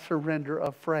 I surrender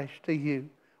afresh to you.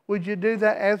 Would you do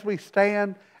that as we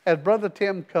stand, as Brother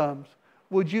Tim comes?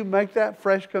 Would you make that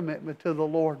fresh commitment to the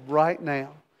Lord right now?